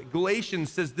kill it.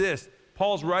 Galatians says this.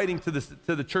 Paul's writing to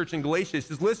the church in Galatia. He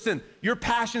says, listen, your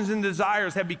passions and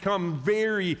desires have become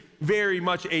very, very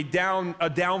much a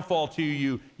downfall to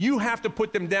you. You have to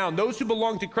put them down. Those who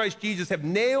belong to Christ Jesus have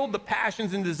nailed the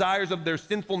passions and desires of their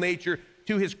sinful nature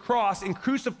to his cross and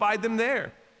crucified them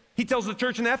there. He tells the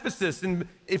church in Ephesus in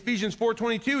Ephesians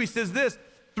 4:22, he says this,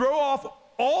 throw off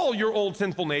all your old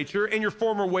sinful nature and your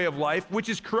former way of life, which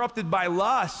is corrupted by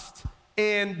lust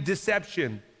and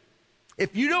deception.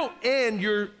 If you don't end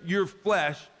your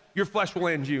flesh will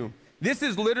end you. This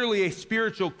is literally a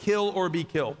spiritual kill or be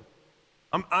killed.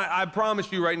 I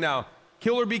promise you right now,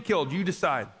 kill or be killed, you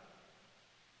decide.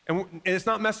 And it's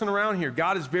not messing around here.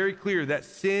 God is very clear that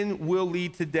sin will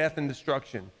lead to death and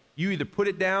destruction. You either put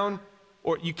it down,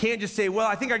 or you can't just say, well,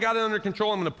 I think I got it under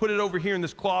control. I'm going to put it over here in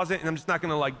this closet, and I'm just not going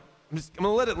to I'm going to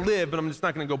let it live, but I'm just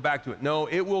not going to go back to it. No,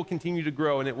 it will continue to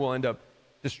grow, and it will end up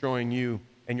destroying you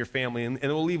and your family, and it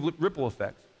will leave ripple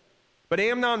effects. But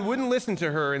Amnon wouldn't listen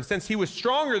to her, and since he was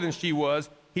stronger than she was,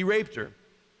 he raped her.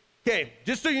 Okay,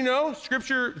 just so you know,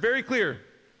 scripture very clear.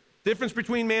 Difference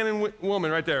between man and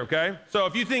woman right there, okay? So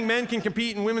if you think men can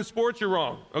compete in women's sports, you're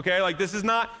wrong, okay? Like this is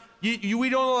not, we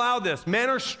don't allow this. Men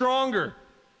are stronger.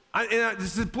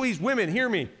 This is, please, women, hear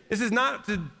me. This is not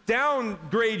to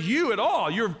downgrade you at all.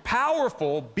 You're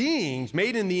powerful beings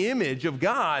made in the image of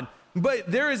God,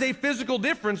 but there is a physical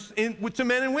difference to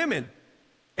men and women.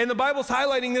 And the Bible's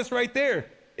highlighting this right there.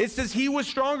 It says he was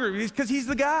stronger because he's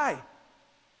the guy.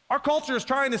 Our culture is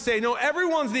trying to say, no,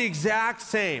 everyone's the exact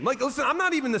same. Like, listen, I'm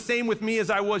not even the same with me as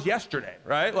I was yesterday,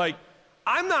 right? Like,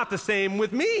 I'm not the same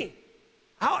with me.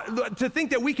 To think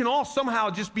that we can all somehow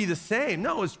just be the same,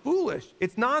 no, it's foolish.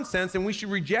 It's nonsense, and we should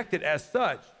reject it as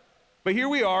such. But here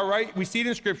we are, right? We see it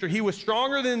in Scripture. He was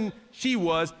stronger than she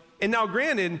was. And now,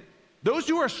 granted, those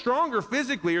who are stronger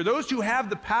physically or those who have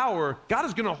the power, God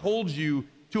is going to hold you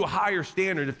to a higher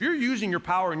standard. If you're using your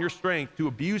power and your strength to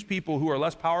abuse people who are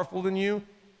less powerful than you,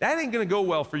 that ain't going to go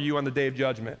well for you on the day of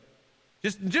judgment.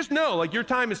 Just know, like, your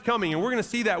time is coming, and we're going to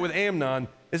see that with Amnon.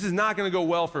 This is not going to go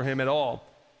well for him at all.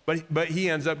 But he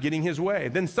ends up getting his way.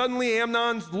 Then suddenly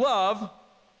Amnon's love,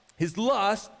 his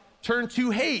lust, turned to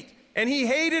hate. And he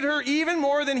hated her even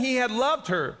more than he had loved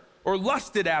her or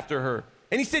lusted after her.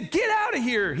 And he said, get out of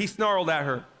here, he snarled at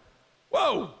her.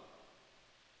 Whoa,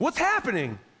 what's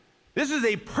happening? This is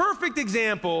a perfect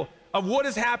example of what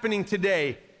is happening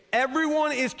today.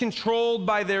 Everyone is controlled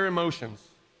by their emotions.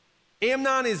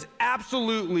 Amnon is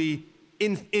absolutely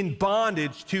in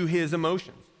bondage to his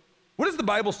emotions. What does the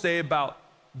Bible say about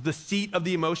the seat of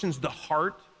the emotions, the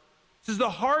heart? It says the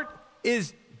heart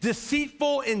is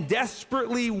deceitful and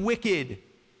desperately wicked.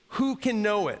 Who can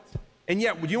know it? And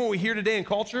yet, you know what we hear today in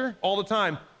culture all the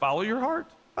time? Follow your heart.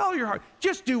 Follow your heart.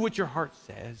 Just do what your heart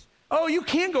says. Oh, you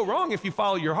can go wrong if you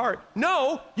follow your heart.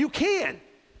 No, you can.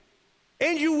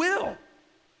 And you will.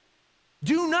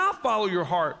 Do not follow your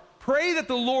heart. Pray that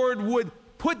the Lord would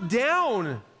put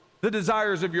down the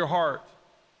desires of your heart,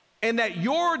 and that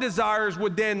your desires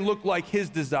would then look like his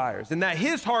desires, and that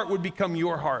his heart would become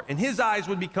your heart, and his eyes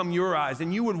would become your eyes,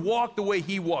 and you would walk the way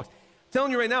he walks. I'm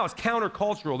telling you right now, it's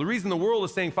countercultural. The reason the world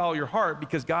is saying follow your heart,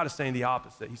 because God is saying the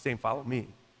opposite. He's saying follow me.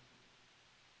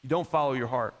 You don't follow your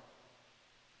heart.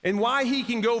 And why he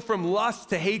can go from lust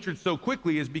to hatred so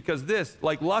quickly is because this,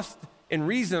 like lust and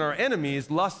reason are enemies,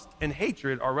 lust and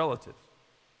hatred are relatives.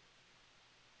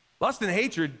 Lust and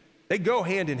hatred, they go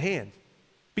hand in hand.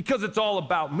 Because it's all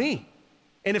about me.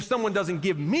 And if someone doesn't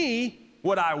give me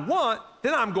what I want,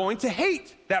 then I'm going to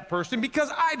hate that person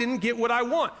because I didn't get what I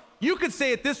want. You could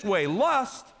say it this way.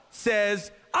 Lust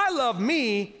says, I love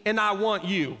me and I want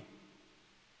you.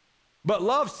 But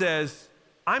love says,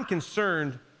 I'm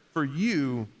concerned for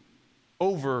you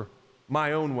over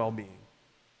my own well-being.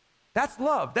 That's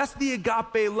love. That's the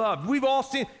agape love. We've all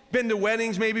been to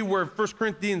weddings maybe where 1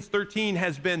 Corinthians 13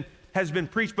 has been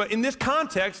preached. But in this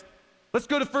context, let's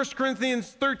go to 1 Corinthians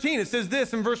 13. It says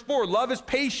this in verse 4, love is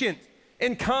patient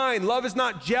and kind. Love is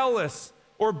not jealous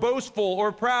or boastful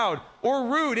or proud or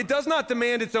rude. It does not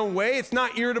demand its own way. It's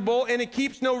not irritable, and it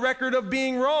keeps no record of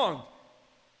being wronged.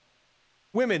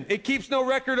 Women, it keeps no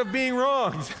record of being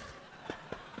wronged.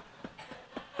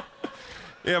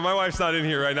 Yeah, my wife's not in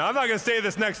here right now. I'm not going to say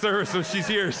this next to her so she's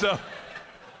here. So,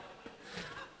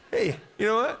 hey, you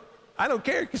know what? I don't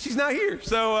care because she's not here.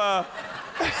 So,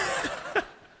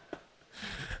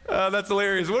 That's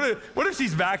hilarious. What if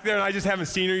she's back there and I just haven't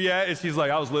seen her yet, and she's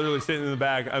like, I was literally sitting in the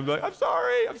back. I'm like, I'm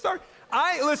sorry.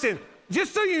 Listen,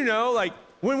 just so you know, like,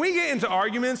 when we get into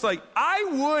arguments, like, I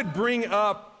would bring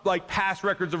up, like, past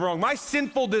records of wrong. My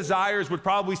sinful desires would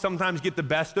probably sometimes get the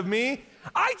best of me.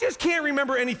 I just can't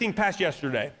remember anything past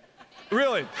yesterday.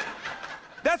 Really.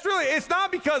 It's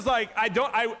not because, like, I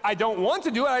don't want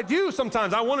to do it. I do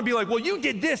sometimes. I want to be like, well, you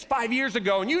did this 5 years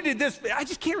ago, and you did this. I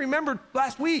just can't remember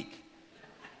last week.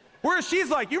 Whereas she's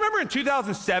like, you remember in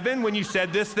 2007 when you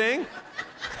said this thing?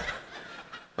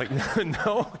 Like,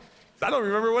 no, I don't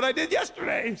remember what I did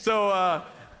yesterday. So,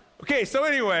 okay, so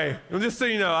anyway, just so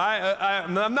you know,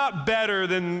 I'm not better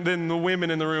than the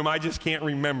women in the room. I just can't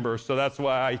remember, so that's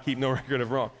why I keep no record of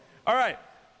wrong. All right,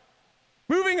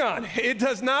 moving on. It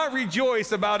does not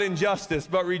rejoice about injustice,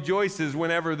 but rejoices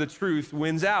whenever the truth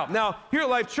wins out. Now, here at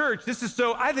Life Church,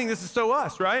 I think this is so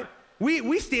us, right?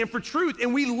 We stand for truth,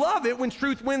 and we love it when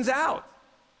truth wins out.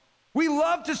 We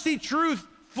love to see truth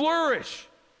flourish.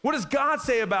 What does God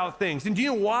say about things? And do you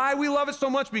know why we love it so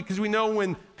much? Because we know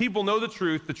when people know the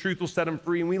truth will set them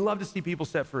free, and we love to see people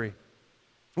set free.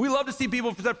 We love to see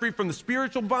people set free from the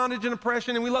spiritual bondage and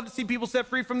oppression, and we love to see people set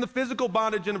free from the physical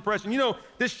bondage and oppression. You know,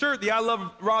 this shirt, the I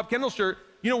Love Rob Kendall shirt,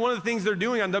 you know, one of the things they're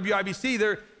doing on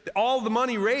WIBC, all the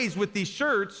money raised with these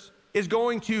shirts is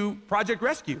going to Project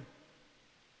Rescue.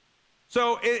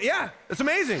 So, it's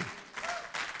amazing.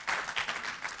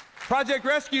 Project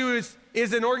Rescue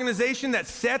is an organization that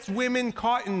sets women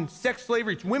caught in sex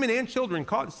slavery, women and children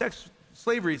caught in sex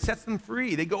slavery. It sets them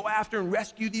free. They go after and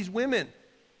rescue these women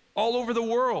all over the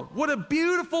world. What a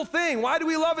beautiful thing. Why do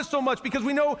we love it so much? Because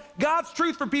we know God's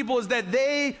truth for people is that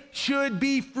they should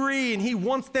be free, and he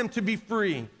wants them to be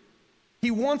free.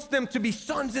 He wants them to be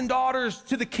sons and daughters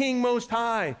to the King Most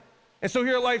High. And so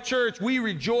here at Life Church, we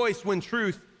rejoice when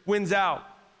truth wins out.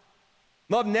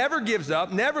 Love never gives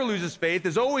up, never loses faith,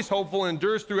 is always hopeful, and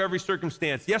endures through every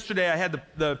circumstance. Yesterday, I had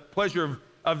the pleasure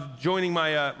of joining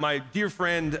my dear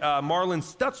friend Marlon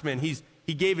Stutzman.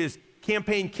 He gave his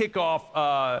campaign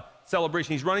kickoff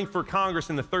celebration. He's running for Congress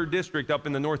in the 3rd District up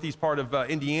in the northeast part of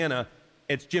Indiana.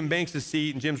 It's Jim Banks'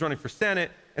 seat, and Jim's running for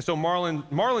Senate. And so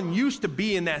Marlon used to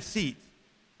be in that seat.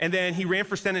 And then he ran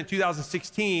for Senate in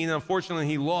 2016, and unfortunately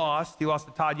he lost. He lost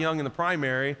to Todd Young in the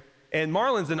primary. And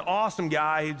Marlon's an awesome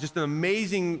guy, just an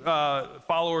amazing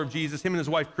follower of Jesus. Him and his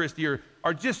wife, Christy,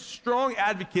 are just strong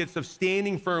advocates of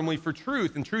standing firmly for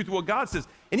truth and truth of what God says.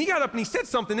 And he got up and he said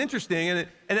something interesting, and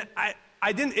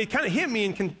it kind of hit me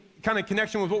in kind of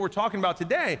connection with what we're talking about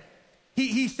today.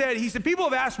 He said, people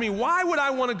have asked me, why would I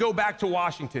want to go back to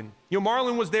Washington? You know,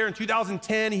 Marlon was there in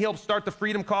 2010. He helped start the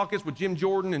Freedom Caucus with Jim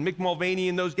Jordan and Mick Mulvaney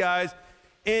and those guys.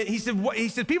 And he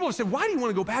said, people have said, why do you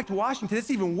want to go back to Washington?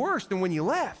 It's even worse than when you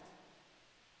left.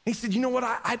 He said, you know what,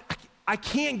 I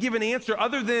can't give an answer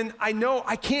other than I know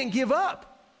I can't give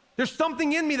up. There's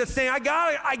something in me that's saying, I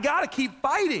gotta keep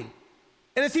fighting.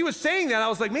 And as he was saying that, I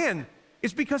was like, man,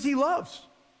 it's because he loves.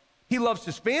 He loves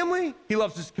his family, he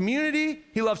loves his community,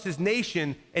 he loves his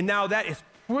nation, and now that is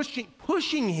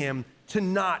pushing him to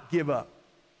not give up.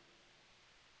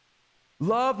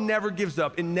 Love never gives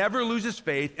up, it never loses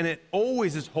faith, and it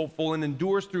always is hopeful and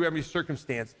endures through every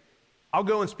circumstance. I'll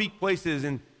go and speak places,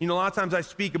 and a lot of times I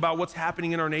speak about what's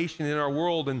happening in our nation, in our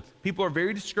world, and people are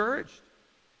very discouraged.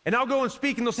 And I'll go and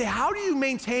speak, and they'll say, how do you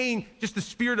maintain just the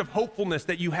spirit of hopefulness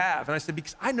that you have? And I said,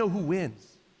 because I know who wins.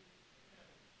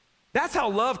 That's how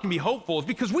love can be hopeful, is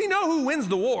because we know who wins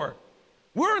the war.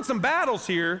 We're in some battles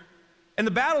here, and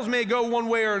the battles may go one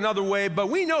way or another way, but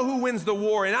we know who wins the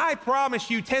war. And I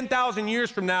promise you, 10,000 years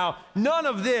from now, none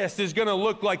of this is gonna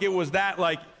look like it was that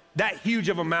huge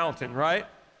of a mountain, right?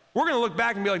 We're going to look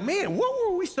back and be like, man, what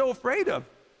were we so afraid of?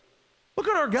 Look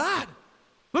at our God.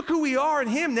 Look who we are in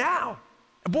him now.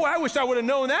 Boy, I wish I would have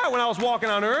known that when I was walking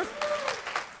on earth.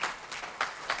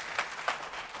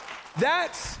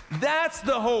 That's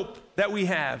the hope that we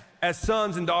have as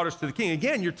sons and daughters to the King.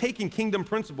 Again, you're taking kingdom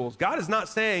principles. God is not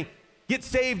saying, get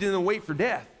saved and then wait for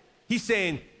death. He's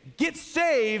saying, get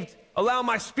saved, allow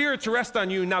my spirit to rest on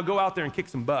you, and now go out there and kick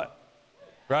some butt,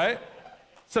 right?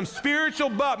 Some spiritual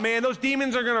butt, man. Those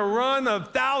demons are gonna run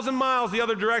 1,000 miles the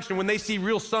other direction when they see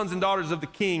real sons and daughters of the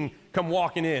King come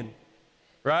walking in,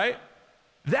 right?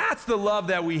 That's the love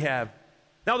that we have.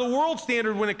 Now, the world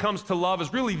standard when it comes to love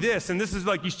is really this, and this is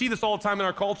like, you see this all the time in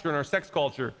our culture, in our sex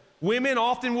culture. Women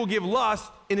often will give lust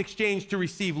in exchange to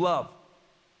receive love.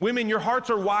 Women, your hearts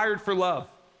are wired for love.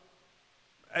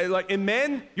 And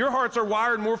men, your hearts are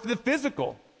wired more for the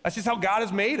physical. That's just how God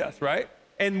has made us, right?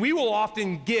 And we will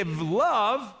often give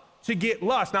love to get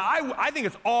lust. Now, I think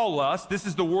it's all lust. This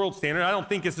is the world standard. I don't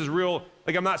think this is real.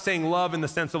 Like, I'm not saying love in the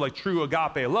sense of like true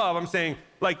agape love. I'm saying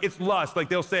like it's lust. Like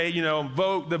they'll say,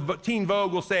 Teen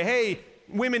Vogue will say, hey,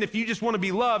 women, if you just want to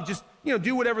be loved, just,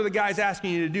 do whatever the guy's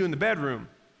asking you to do in the bedroom.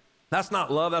 That's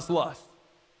not love, that's lust.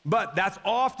 But that's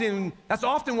often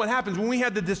what happens. When we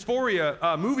had the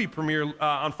Dysphoria movie premiere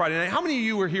on Friday night, how many of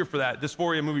you were here for that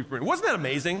Dysphoria movie premiere? Wasn't that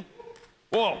amazing?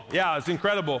 Whoa, yeah, it's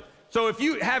incredible. So if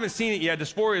you haven't seen it yet,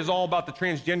 Dysphoria is all about the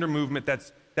transgender movement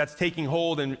that's taking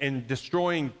hold and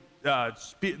destroying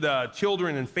the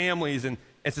children and families, and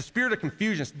it's a spirit of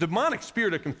confusion. It's a demonic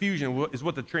spirit of confusion is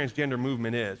what the transgender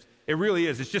movement is. It really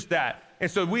is. It's just that. And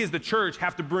so we as the church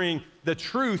have to bring the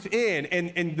truth in.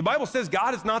 And the Bible says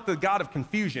God is not the God of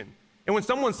confusion. And when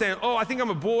someone's saying, oh, I think I'm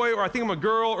a boy, or I think I'm a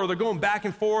girl, or they're going back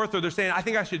and forth, or they're saying, I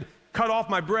think I should cut off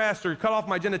my breast or cut off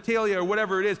my genitalia or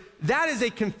whatever it is, that is a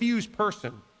confused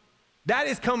person. That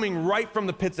is coming right from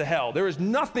the pits of hell. There is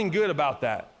nothing good about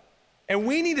that. And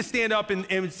we need to stand up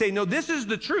and say, no, this is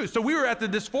the truth. So we were at the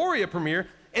Dysphoria premiere,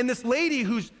 and this lady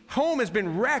whose home has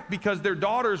been wrecked because their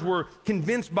daughters were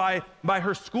convinced by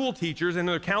her school teachers and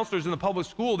their counselors in the public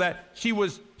school that she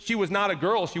was not a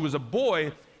girl, she was a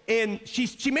boy. And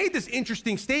she made this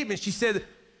interesting statement. She said,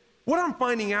 what I'm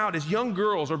finding out is young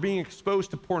girls are being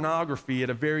exposed to pornography at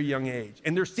a very young age.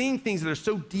 And they're seeing things that are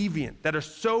so deviant, that are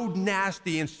so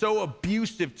nasty and so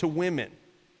abusive to women.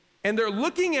 And they're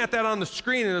looking at that on the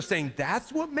screen and they're saying,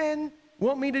 that's what men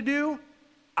want me to do?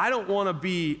 I don't want to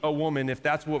be a woman if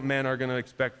that's what men are going to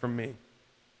expect from me.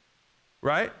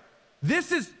 Right?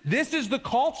 This is the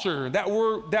culture that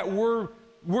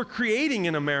we're creating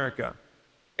in America.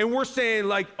 And we're saying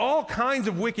like all kinds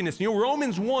of wickedness.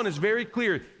 Romans 1 is very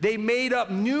clear. They made up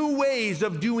new ways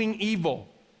of doing evil,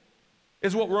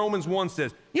 is what Romans 1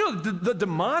 says. The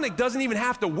demonic doesn't even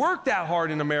have to work that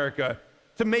hard in America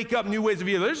to make up new ways of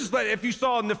evil. There's just like, if you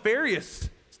saw Nefarious,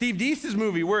 Steve Deese's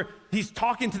movie, where he's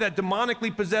talking to that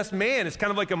demonically possessed man. It's kind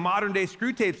of like a modern day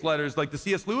Screw Tapes letters, like the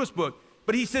C.S. Lewis book.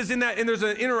 But he says and there's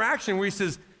an interaction where he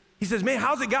says, man,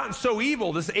 how's it gotten so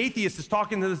evil? This atheist is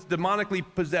talking to this demonically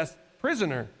possessed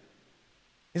prisoner.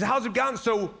 He said, how's it gotten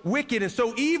so wicked and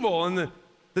so evil? And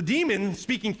the demon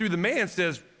speaking through the man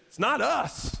says, it's not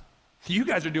us. You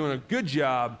guys are doing a good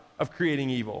job of creating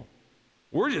evil.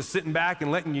 We're just sitting back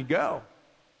and letting you go.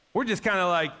 We're just kind of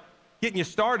like getting you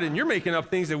started, and you're making up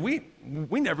things that we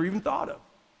never even thought of.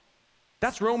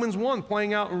 That's Romans 1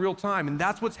 playing out in real time, and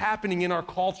that's what's happening in our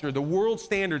culture. The world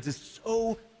standards is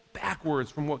so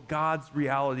backwards from what God's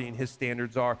reality and his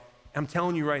standards are. I'm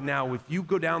telling you right now, if you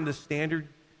go down this standard,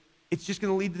 it's just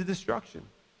going to lead to destruction.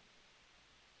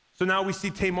 So now we see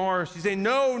Tamar, she's saying,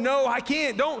 no, I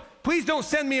can't, please don't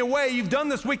send me away. You've done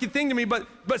this wicked thing to me, but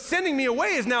sending me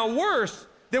away is now worse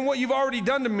than what you've already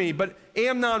done to me. But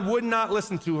Amnon would not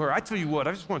listen to her. I tell you what,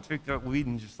 I just want to take that weed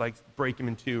and just like break him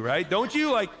in two, right? Don't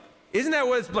you? Like, isn't that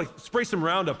what it's like? Spray some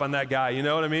Roundup on that guy, you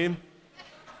know what I mean?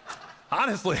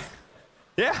 Honestly,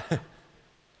 yeah,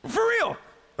 for real.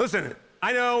 Listen,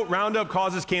 I know Roundup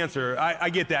causes cancer. I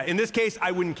get that. In this case,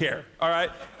 I wouldn't care, all right?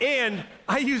 And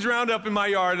I use Roundup in my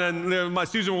yard, and my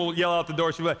Susan will yell out the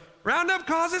door. She'll be like, Roundup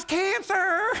causes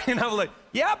cancer. And I'm like,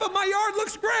 yeah, but my yard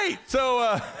looks great.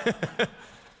 So,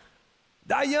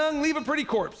 die young, leave a pretty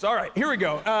corpse. All right, here we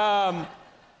go.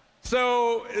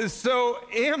 So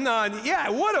Amnon, yeah,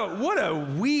 what a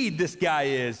weed this guy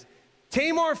is.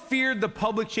 Tamar feared the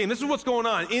public shame. This is what's going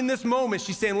on. In this moment,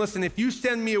 she's saying, listen, if you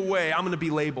send me away, I'm going to be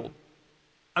labeled.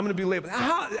 I'm going to be labeled.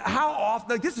 How often?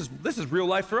 Like this is real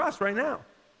life for us right now.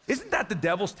 Isn't that the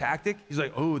devil's tactic? He's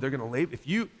like, oh, they're going to label. If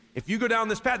you go down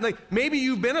this path, like maybe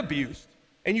you've been abused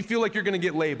and you feel like you're going to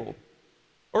get labeled.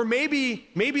 Or maybe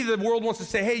the world wants to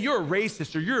say, hey, you're a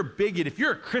racist or you're a bigot. If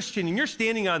you're a Christian and you're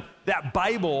standing on that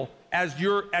Bible as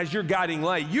your guiding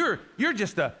light, you're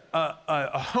just a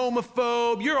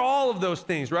homophobe. You're all of those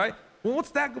things, right? Well,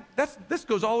 what's that? This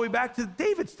goes all the way back to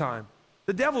David's time.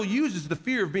 The devil uses the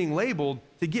fear of being labeled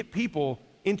to get people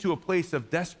into a place of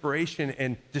desperation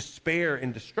and despair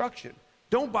and destruction.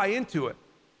 Don't buy into it.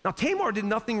 Now, Tamar did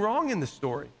nothing wrong in this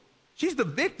story. She's the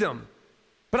victim.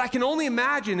 But I can only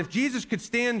imagine if Jesus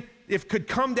could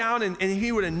come down and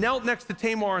he would have knelt next to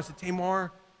Tamar and said,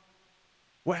 Tamar,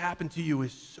 what happened to you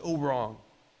is so wrong,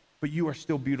 but you are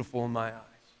still beautiful in my eyes.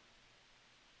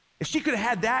 If she could have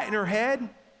had that in her head,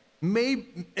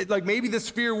 maybe this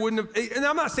fear wouldn't have, and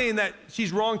I'm not saying that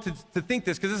she's wrong to think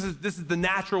this, because this is the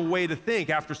natural way to think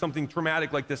after something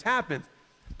traumatic like this happens.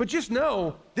 But just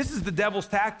know, this is the devil's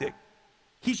tactic.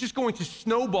 He's just going to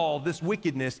snowball this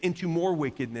wickedness into more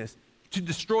wickedness to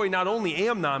destroy not only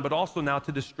Amnon, but also now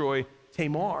to destroy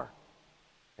Tamar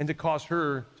and to cause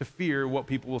her to fear what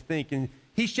people will think. And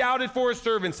he shouted for his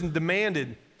servants and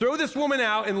demanded, throw this woman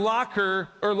out and lock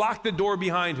the door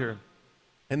behind her.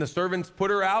 And the servants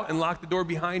put her out and locked the door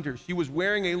behind her. She was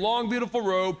wearing a long, beautiful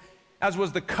robe, as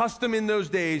was the custom in those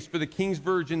days for the king's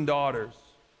virgin daughters.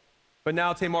 But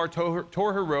now Tamar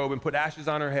tore her robe and put ashes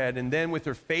on her head, and then with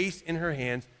her face in her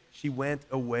hands, she went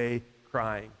away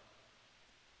crying.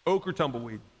 Oak or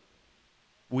tumbleweed?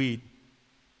 Weed.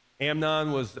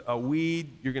 Amnon was a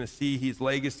weed. You're going to see his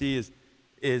legacy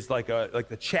is like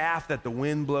the chaff that the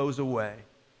wind blows away.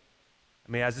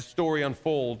 I mean, as the story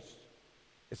unfolds,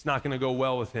 it's not going to go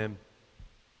well with him.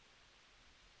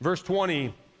 Verse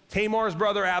 20, Tamar's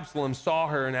brother Absalom saw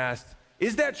her and asked,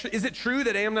 is it true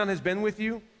that Amnon has been with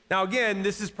you? Now again,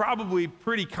 this is probably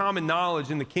pretty common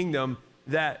knowledge in the kingdom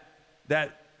that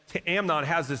Amnon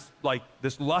has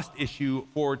this lust issue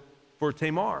for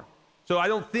Tamar. So I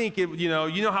don't think it, you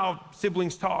know how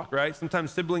siblings talk, right?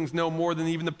 Sometimes siblings know more than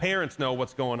even the parents know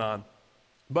what's going on.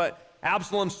 But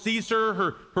Absalom sees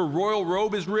her royal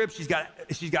robe is ripped, she's got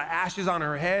ashes on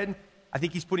her head. I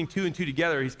think he's putting two and two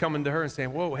together. He's coming to her and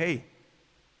saying, whoa, hey,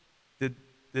 did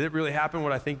it really happen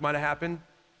what I think might have happened?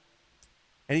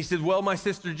 And he said, well, my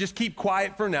sister, just keep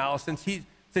quiet for now. Since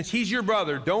he's your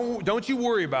brother, don't you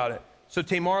worry about it. So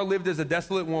Tamar lived as a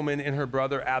desolate woman in her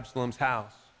brother Absalom's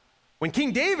house. When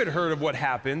King David heard of what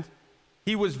happened,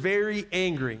 he was very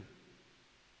angry.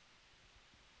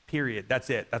 Period.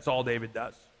 That's it. That's all David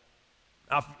does.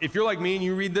 Now, if you're like me and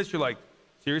you read this, you're like,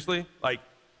 seriously? Like,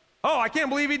 oh, I can't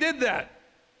believe he did that.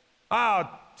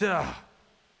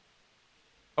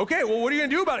 Okay, well, what are you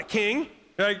gonna do about it, king?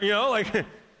 Go.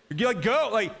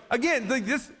 Again,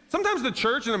 this. Sometimes the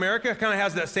church in America kind of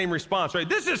has that same response, right?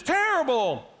 This is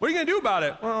terrible. What are you gonna do about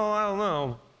it? Well, I don't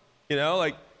know.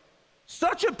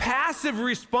 Such a passive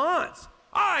response.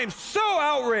 I'm so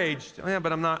outraged. Oh, yeah,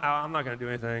 but I'm not gonna do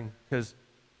anything because,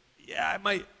 yeah, it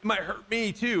might hurt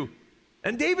me too.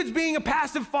 And David's being a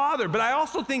passive father, but I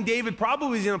also think David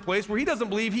probably is in a place where he doesn't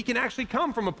believe he can actually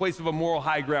come from a place of a moral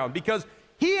high ground because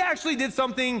he actually did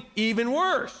something even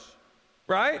worse,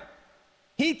 right?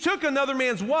 He took another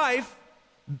man's wife,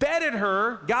 bedded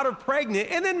her, got her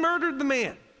pregnant, and then murdered the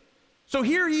man. So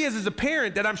here he is as a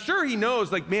parent that I'm sure he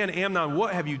knows, like, man, Amnon,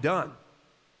 what have you done?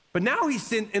 But now he's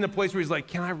in a place where he's like,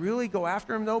 can I really go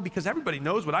after him though? Because everybody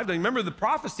knows what I've done. Remember the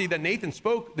prophecy that Nathan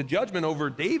spoke, the judgment over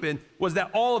David, was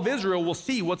that all of Israel will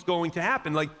see what's going to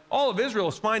happen. Like all of Israel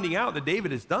is finding out that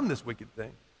David has done this wicked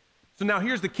thing. So now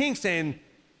here's the king saying,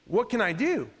 what can I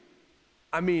do?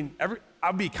 I mean,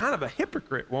 I'll be kind of a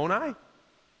hypocrite, won't I?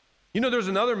 There's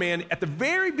another man at the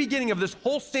very beginning of this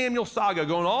whole Samuel saga,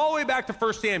 going all the way back to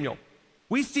 1 Samuel.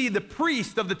 We see the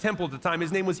priest of the temple at the time.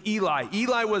 His name was Eli.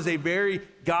 Eli was a very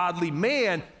godly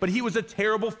man, but he was a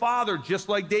terrible father, just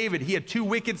like David. He had 2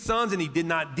 wicked sons, and he did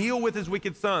not deal with his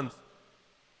wicked sons.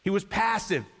 He was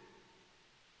passive.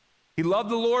 He loved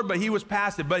the Lord, but he was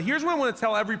passive. But here's what I want to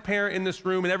tell every parent in this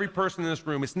room and every person in this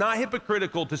room. It's not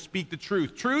hypocritical to speak the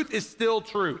truth. Truth is still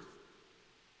truth.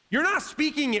 You're not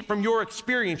speaking it from your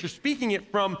experience. You're speaking it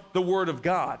from the Word of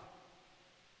God.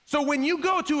 So when you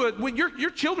go to your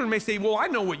children may say, well, I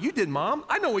know what you did, Mom.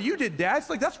 I know what you did, Dad. It's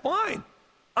like, that's fine.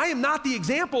 I am not the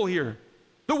example here.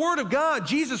 The Word of God,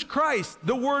 Jesus Christ,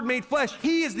 the Word made flesh,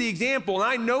 He is the example, and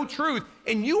I know truth,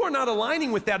 and you are not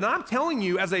aligning with that. And I'm telling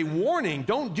you as a warning,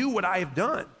 don't do what I have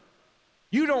done.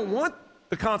 You don't want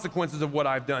the consequences of what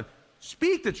I've done.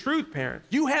 Speak the truth, parents.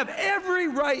 You have every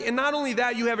right, and not only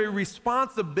that, you have a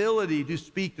responsibility to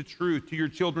speak the truth to your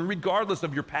children, regardless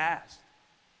of your past.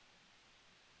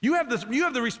 You have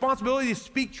the responsibility to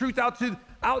speak truth out to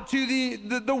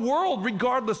the world,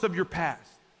 regardless of your past.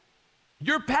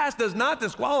 Your past does not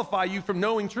disqualify you from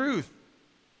knowing truth.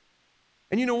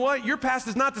 And you know what? Your past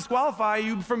does not disqualify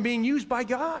you from being used by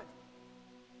God.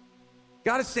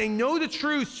 God is saying, know the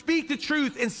truth, speak the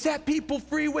truth, and set people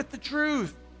free with the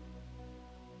truth.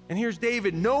 And here's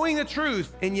David knowing the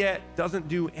truth and yet doesn't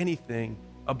do anything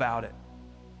about it.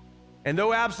 And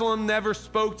though Absalom never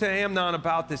spoke to Amnon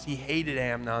about this, he hated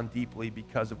Amnon deeply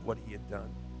because of what he had done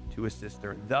to his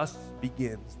sister. And thus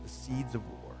begins the seeds of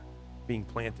war being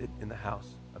planted in the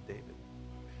house of David.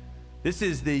 This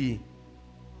is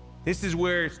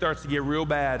where it starts to get real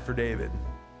bad for David.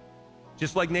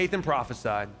 Just like Nathan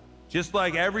prophesied, just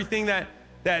like everything that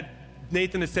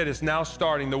Nathan has said is now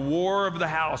starting. The war of the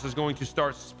house is going to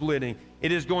start splitting.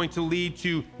 It is going to lead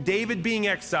to David being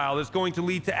exiled. It's going to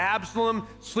lead to Absalom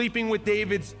sleeping with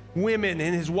David's women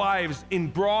and his wives in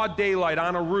broad daylight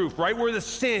on a roof, right where the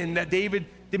sin that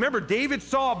remember, David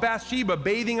saw Bathsheba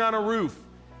bathing on a roof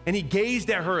and he gazed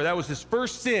at her. That was his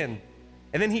first sin.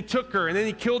 And then he took her and then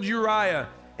he killed Uriah.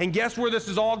 And guess where this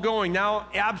is all going? Now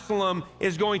Absalom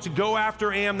is going to go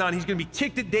after Amnon. He's going to be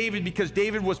ticked at David because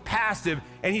David was passive,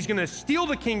 and he's going to steal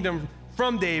the kingdom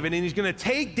from David, and he's gonna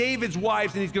take David's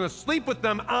wives and he's gonna sleep with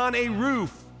them on a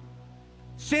roof.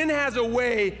 Sin has a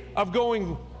way of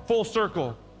going full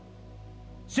circle.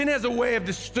 Sin has a way of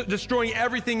destroying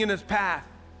everything in its path.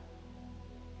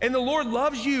 And the Lord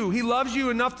loves you. He loves you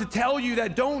enough to tell you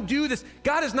that don't do this.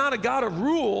 God is not a God of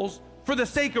rules for the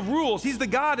sake of rules. He's the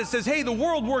God that says, hey, the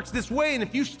world works this way, and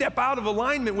if you step out of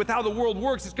alignment with how the world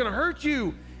works, it's gonna hurt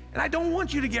you. And I don't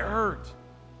want you to get hurt.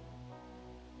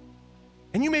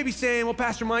 And you may be saying, well,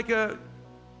 Pastor Micah,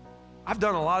 I've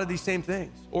done a lot of these same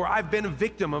things, or I've been a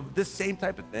victim of this same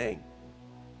type of thing.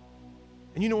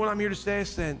 And you know what I'm here to say?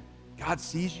 Is that God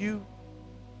sees you,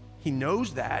 he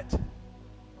knows that,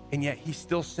 and yet he's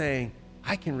still saying,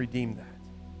 I can redeem that.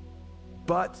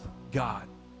 But God.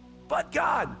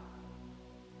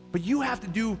 But you have to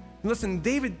do, listen,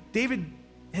 David,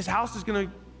 his house is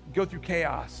gonna go through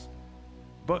chaos.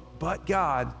 But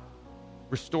God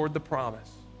restored the promise,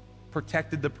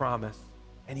 protected the promise.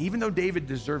 And even though David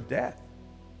deserved death,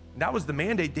 and that was the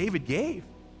mandate David gave,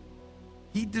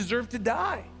 he deserved to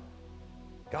die.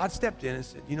 God stepped in and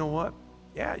said, you know what?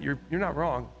 Yeah, you're not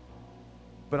wrong,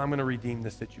 but I'm gonna redeem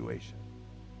this situation.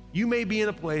 You may be in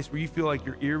a place where you feel like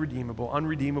you're irredeemable,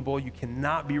 unredeemable, you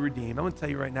cannot be redeemed. I'm gonna tell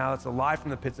you right now, that's a lie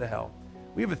from the pits of hell.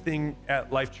 We have a thing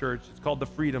at Life Church, it's called the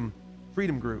Freedom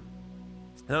Group.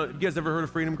 Now, you guys ever heard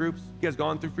of freedom groups? You guys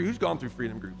gone through, who's gone through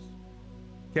freedom groups?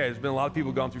 Okay, there's been a lot of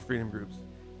people gone through freedom groups.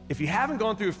 If you haven't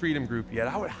gone through a freedom group yet,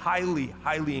 I would highly,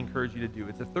 highly encourage you to do it.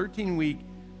 It's a 13-week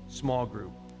small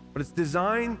group, but it's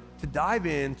designed to dive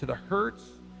into the hurts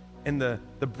and the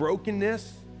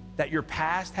brokenness that your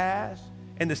past has,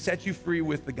 and to set you free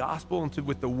with the gospel and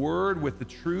with the word, with the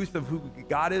truth of who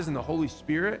God is and the Holy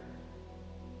Spirit.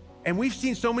 And we've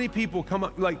seen so many people come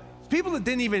up, like people that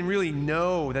didn't even really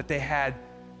know that they had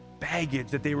baggage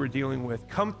that they were dealing with,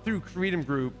 come through Freedom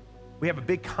Group. We have a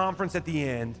big conference at the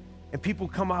end, and people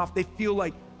come off, they feel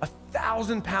like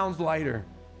 1,000 pounds lighter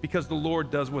because the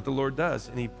Lord does what the Lord does,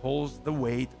 and he pulls the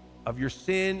weight of your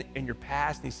sin and your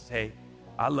past, and he says, hey,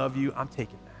 I love you, I'm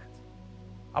taking that.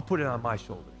 I'll put it on my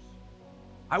shoulders.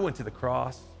 I went to the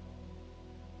cross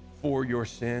for your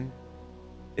sin.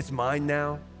 It's mine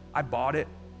now. I bought it.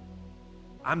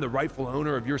 I'm the rightful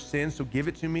owner of your sin, so give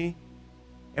it to me.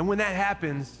 And when that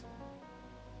happens,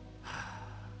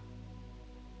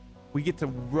 we get to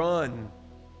run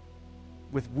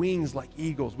with wings like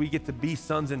eagles. We get to be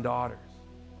sons and daughters.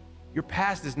 Your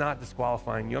past is not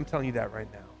disqualifying you. I'm telling you that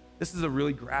right now. This is a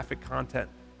really graphic content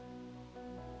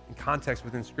and context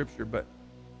within Scripture, but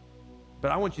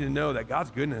I want you to know that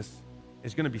God's goodness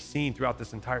is going to be seen throughout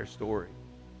this entire story.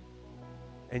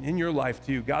 And in your life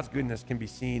too, God's goodness can be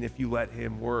seen if you let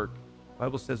him work. The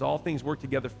Bible says all things work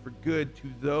together for good to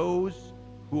those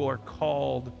who are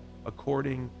called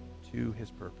according to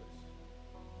his purpose.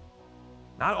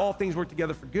 Not all things work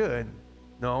together for good.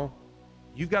 No,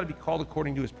 you've got to be called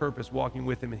according to his purpose, walking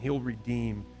with him, and he'll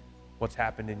redeem what's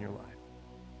happened in your life.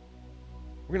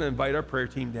 We're going to invite our prayer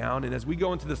team down, and as we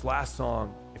go into this last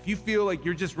song, if you feel like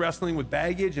you're just wrestling with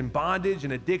baggage and bondage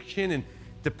and addiction and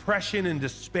depression and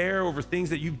despair over things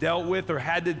that you've dealt with or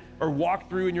had to or walked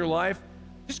through in your life,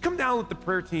 just come down and let the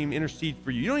prayer team intercede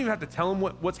for you. You don't even have to tell them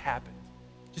what's happened.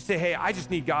 Just say, hey, I just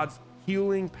need God's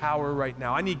healing power right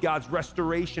now. I need God's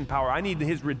restoration power. I need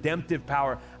his redemptive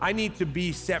power. I need to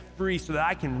be set free so that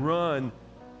I can run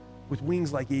with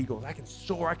wings like eagles. I can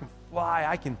soar, I can fly,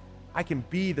 I can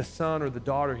be the son or the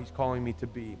daughter he's calling me to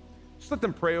be. Just let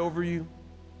them pray over you.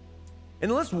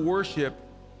 And let's worship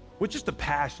with just a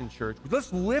passion, church.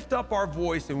 Let's lift up our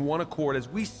voice in one accord as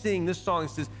we sing this song. It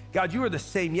says, God, you are the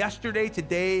same yesterday,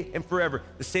 today, and forever.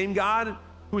 The same God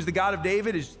who is the God of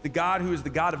David is the God who is the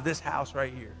God of this house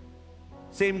right here.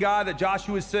 Same God that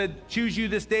Joshua said, choose you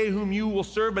this day whom you will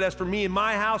serve, but as for me and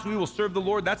my house, we will serve the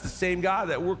Lord. That's the same God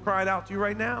that we're crying out to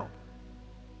right now.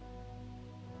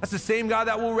 That's the same God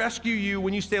that will rescue you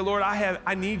when you say, Lord,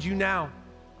 I need you now.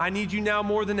 I need you now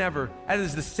more than ever. That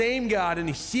is the same God, and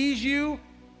he sees you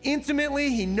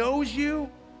intimately. He knows you.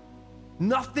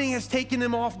 Nothing has taken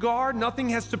him off guard. Nothing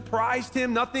has surprised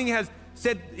him. Nothing has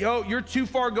said, oh, you're too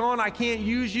far gone. I can't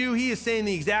use you. He is saying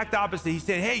the exact opposite. He's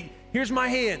saying, hey, here's my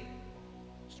hand.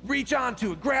 Just reach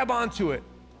onto it. Grab onto it.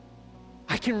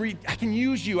 I can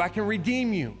use you. I can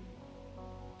redeem you.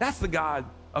 That's the God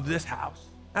of this house.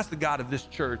 That's the God of this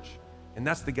church. And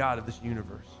that's the God of this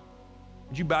universe.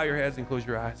 Would you bow your heads and close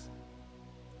your eyes?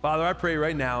 Father, I pray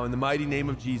right now in the mighty name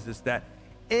of Jesus that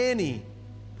any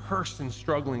person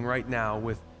struggling right now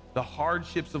with the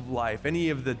hardships of life, any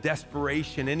of the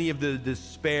desperation, any of the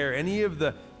despair, any of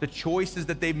the choices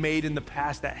that they've made in the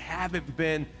past that haven't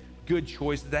been good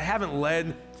choices that haven't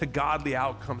led to godly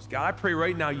outcomes. God, I pray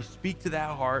right now you speak to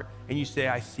that heart and you say,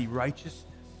 I see righteousness.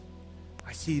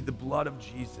 I see the blood of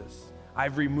Jesus.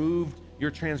 I've removed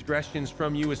your transgressions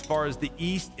from you as far as the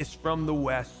east is from the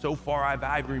west. So far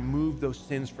I've removed those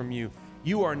sins from you.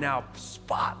 You are now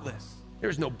spotless.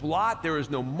 There's no blot, there is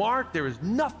no mark, there is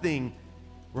nothing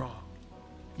wrong.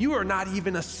 You are not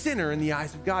even a sinner in the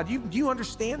eyes of God. Do you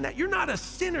understand that? You're not a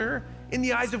sinner in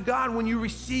the eyes of God when you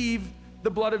receive the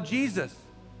blood of Jesus.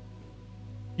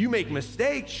 You make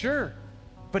mistakes, sure,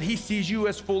 but he sees you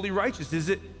as fully righteous.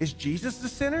 Is Jesus the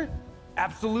sinner?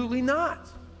 Absolutely not.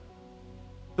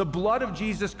 The blood of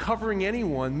Jesus covering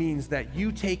anyone means that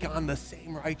you take on the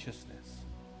same righteousness.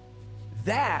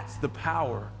 That's the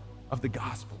power of the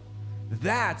gospel.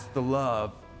 That's the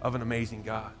love of an amazing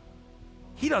God.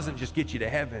 He doesn't just get you to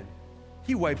heaven.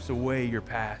 He wipes away your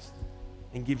past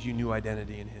and gives you new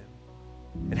identity in him.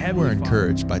 And we're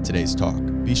encouraged by today's talk.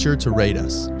 Be sure to rate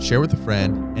us, share with a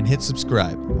friend, and hit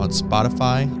subscribe on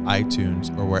Spotify,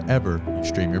 iTunes, or wherever you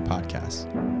stream your podcasts.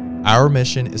 Our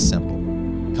mission is simple.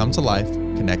 Come to life,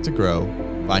 connect to grow,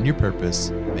 find your purpose,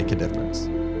 make a difference.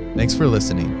 Thanks for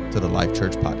listening to the Life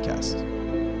Church Podcast.